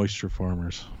Harvest Moisture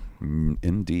Farmers.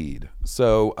 Indeed.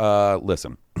 So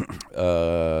listen.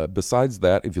 Besides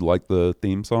that, if you like the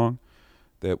theme song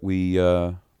that we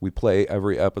play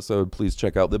every episode, please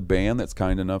check out the band that's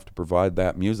kind enough to provide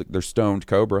that music. They're Stoned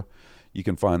Cobra. You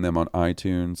can find them on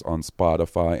iTunes, on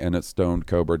Spotify, and at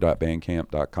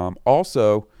stonedcobra.bandcamp.com.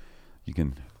 Also, you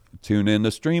can tune in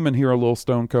to stream and hear a little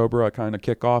Stone Cobra. I kind of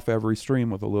kick off every stream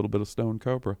with a little bit of Stone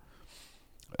Cobra.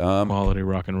 Quality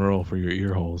rock and roll for your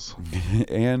ear holes.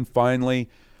 And finally,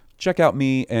 check out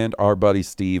me and our buddy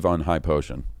Steve on High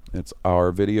Potion. It's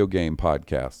our video game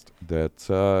podcast that's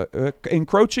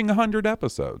encroaching 100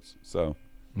 episodes. So,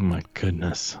 my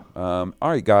goodness. All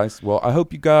right, guys. Well, I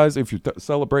hope you guys, if you're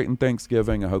celebrating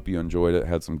Thanksgiving, I hope you enjoyed it,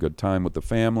 had some good time with the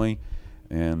family.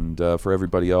 And for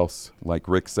everybody else, like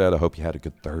Rick said, I hope you had a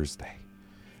good Thursday.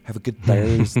 Have a good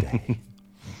Thursday.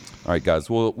 All right, guys.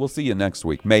 We'll see you next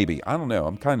week. Maybe. I don't know.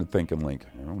 I'm kind of thinking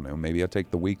maybe I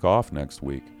take the week off next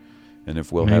week. And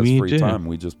if Will has free time,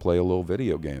 we just play a little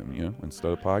video game,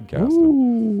 instead of podcasting.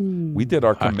 Ooh, we did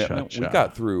our commitment. We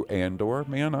got through Andor.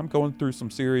 Man, I'm going through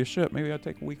some serious shit. Maybe I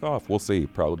take a week off. We'll see.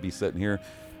 Probably be sitting here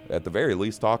at the very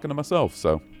least talking to myself.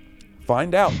 So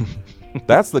find out.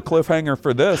 That's the cliffhanger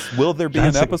for this. Will there be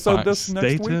an episode next week?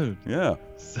 Stay tuned. Yeah.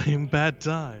 Same bad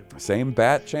time. Same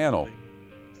bat channel.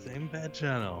 Same bad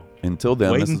channel. Until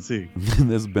then, wait and see.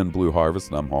 This has been Blue Harvest,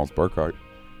 and I'm Halls Burkhart.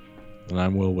 And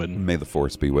I'm Will Whitten. May the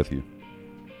Force be with you.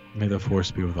 May the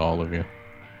Force be with all of you.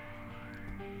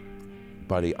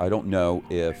 Buddy, I don't know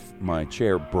if my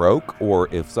chair broke or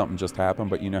if something just happened,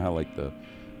 but you know how like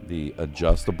the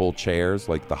adjustable chairs,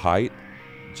 like the height,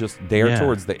 just there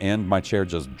towards the end, my chair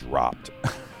just dropped.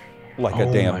 Like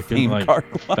a damn theme park.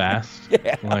 Fast?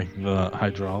 Yeah. Like the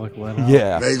hydraulic let out?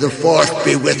 Yeah. May the Force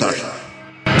be with us.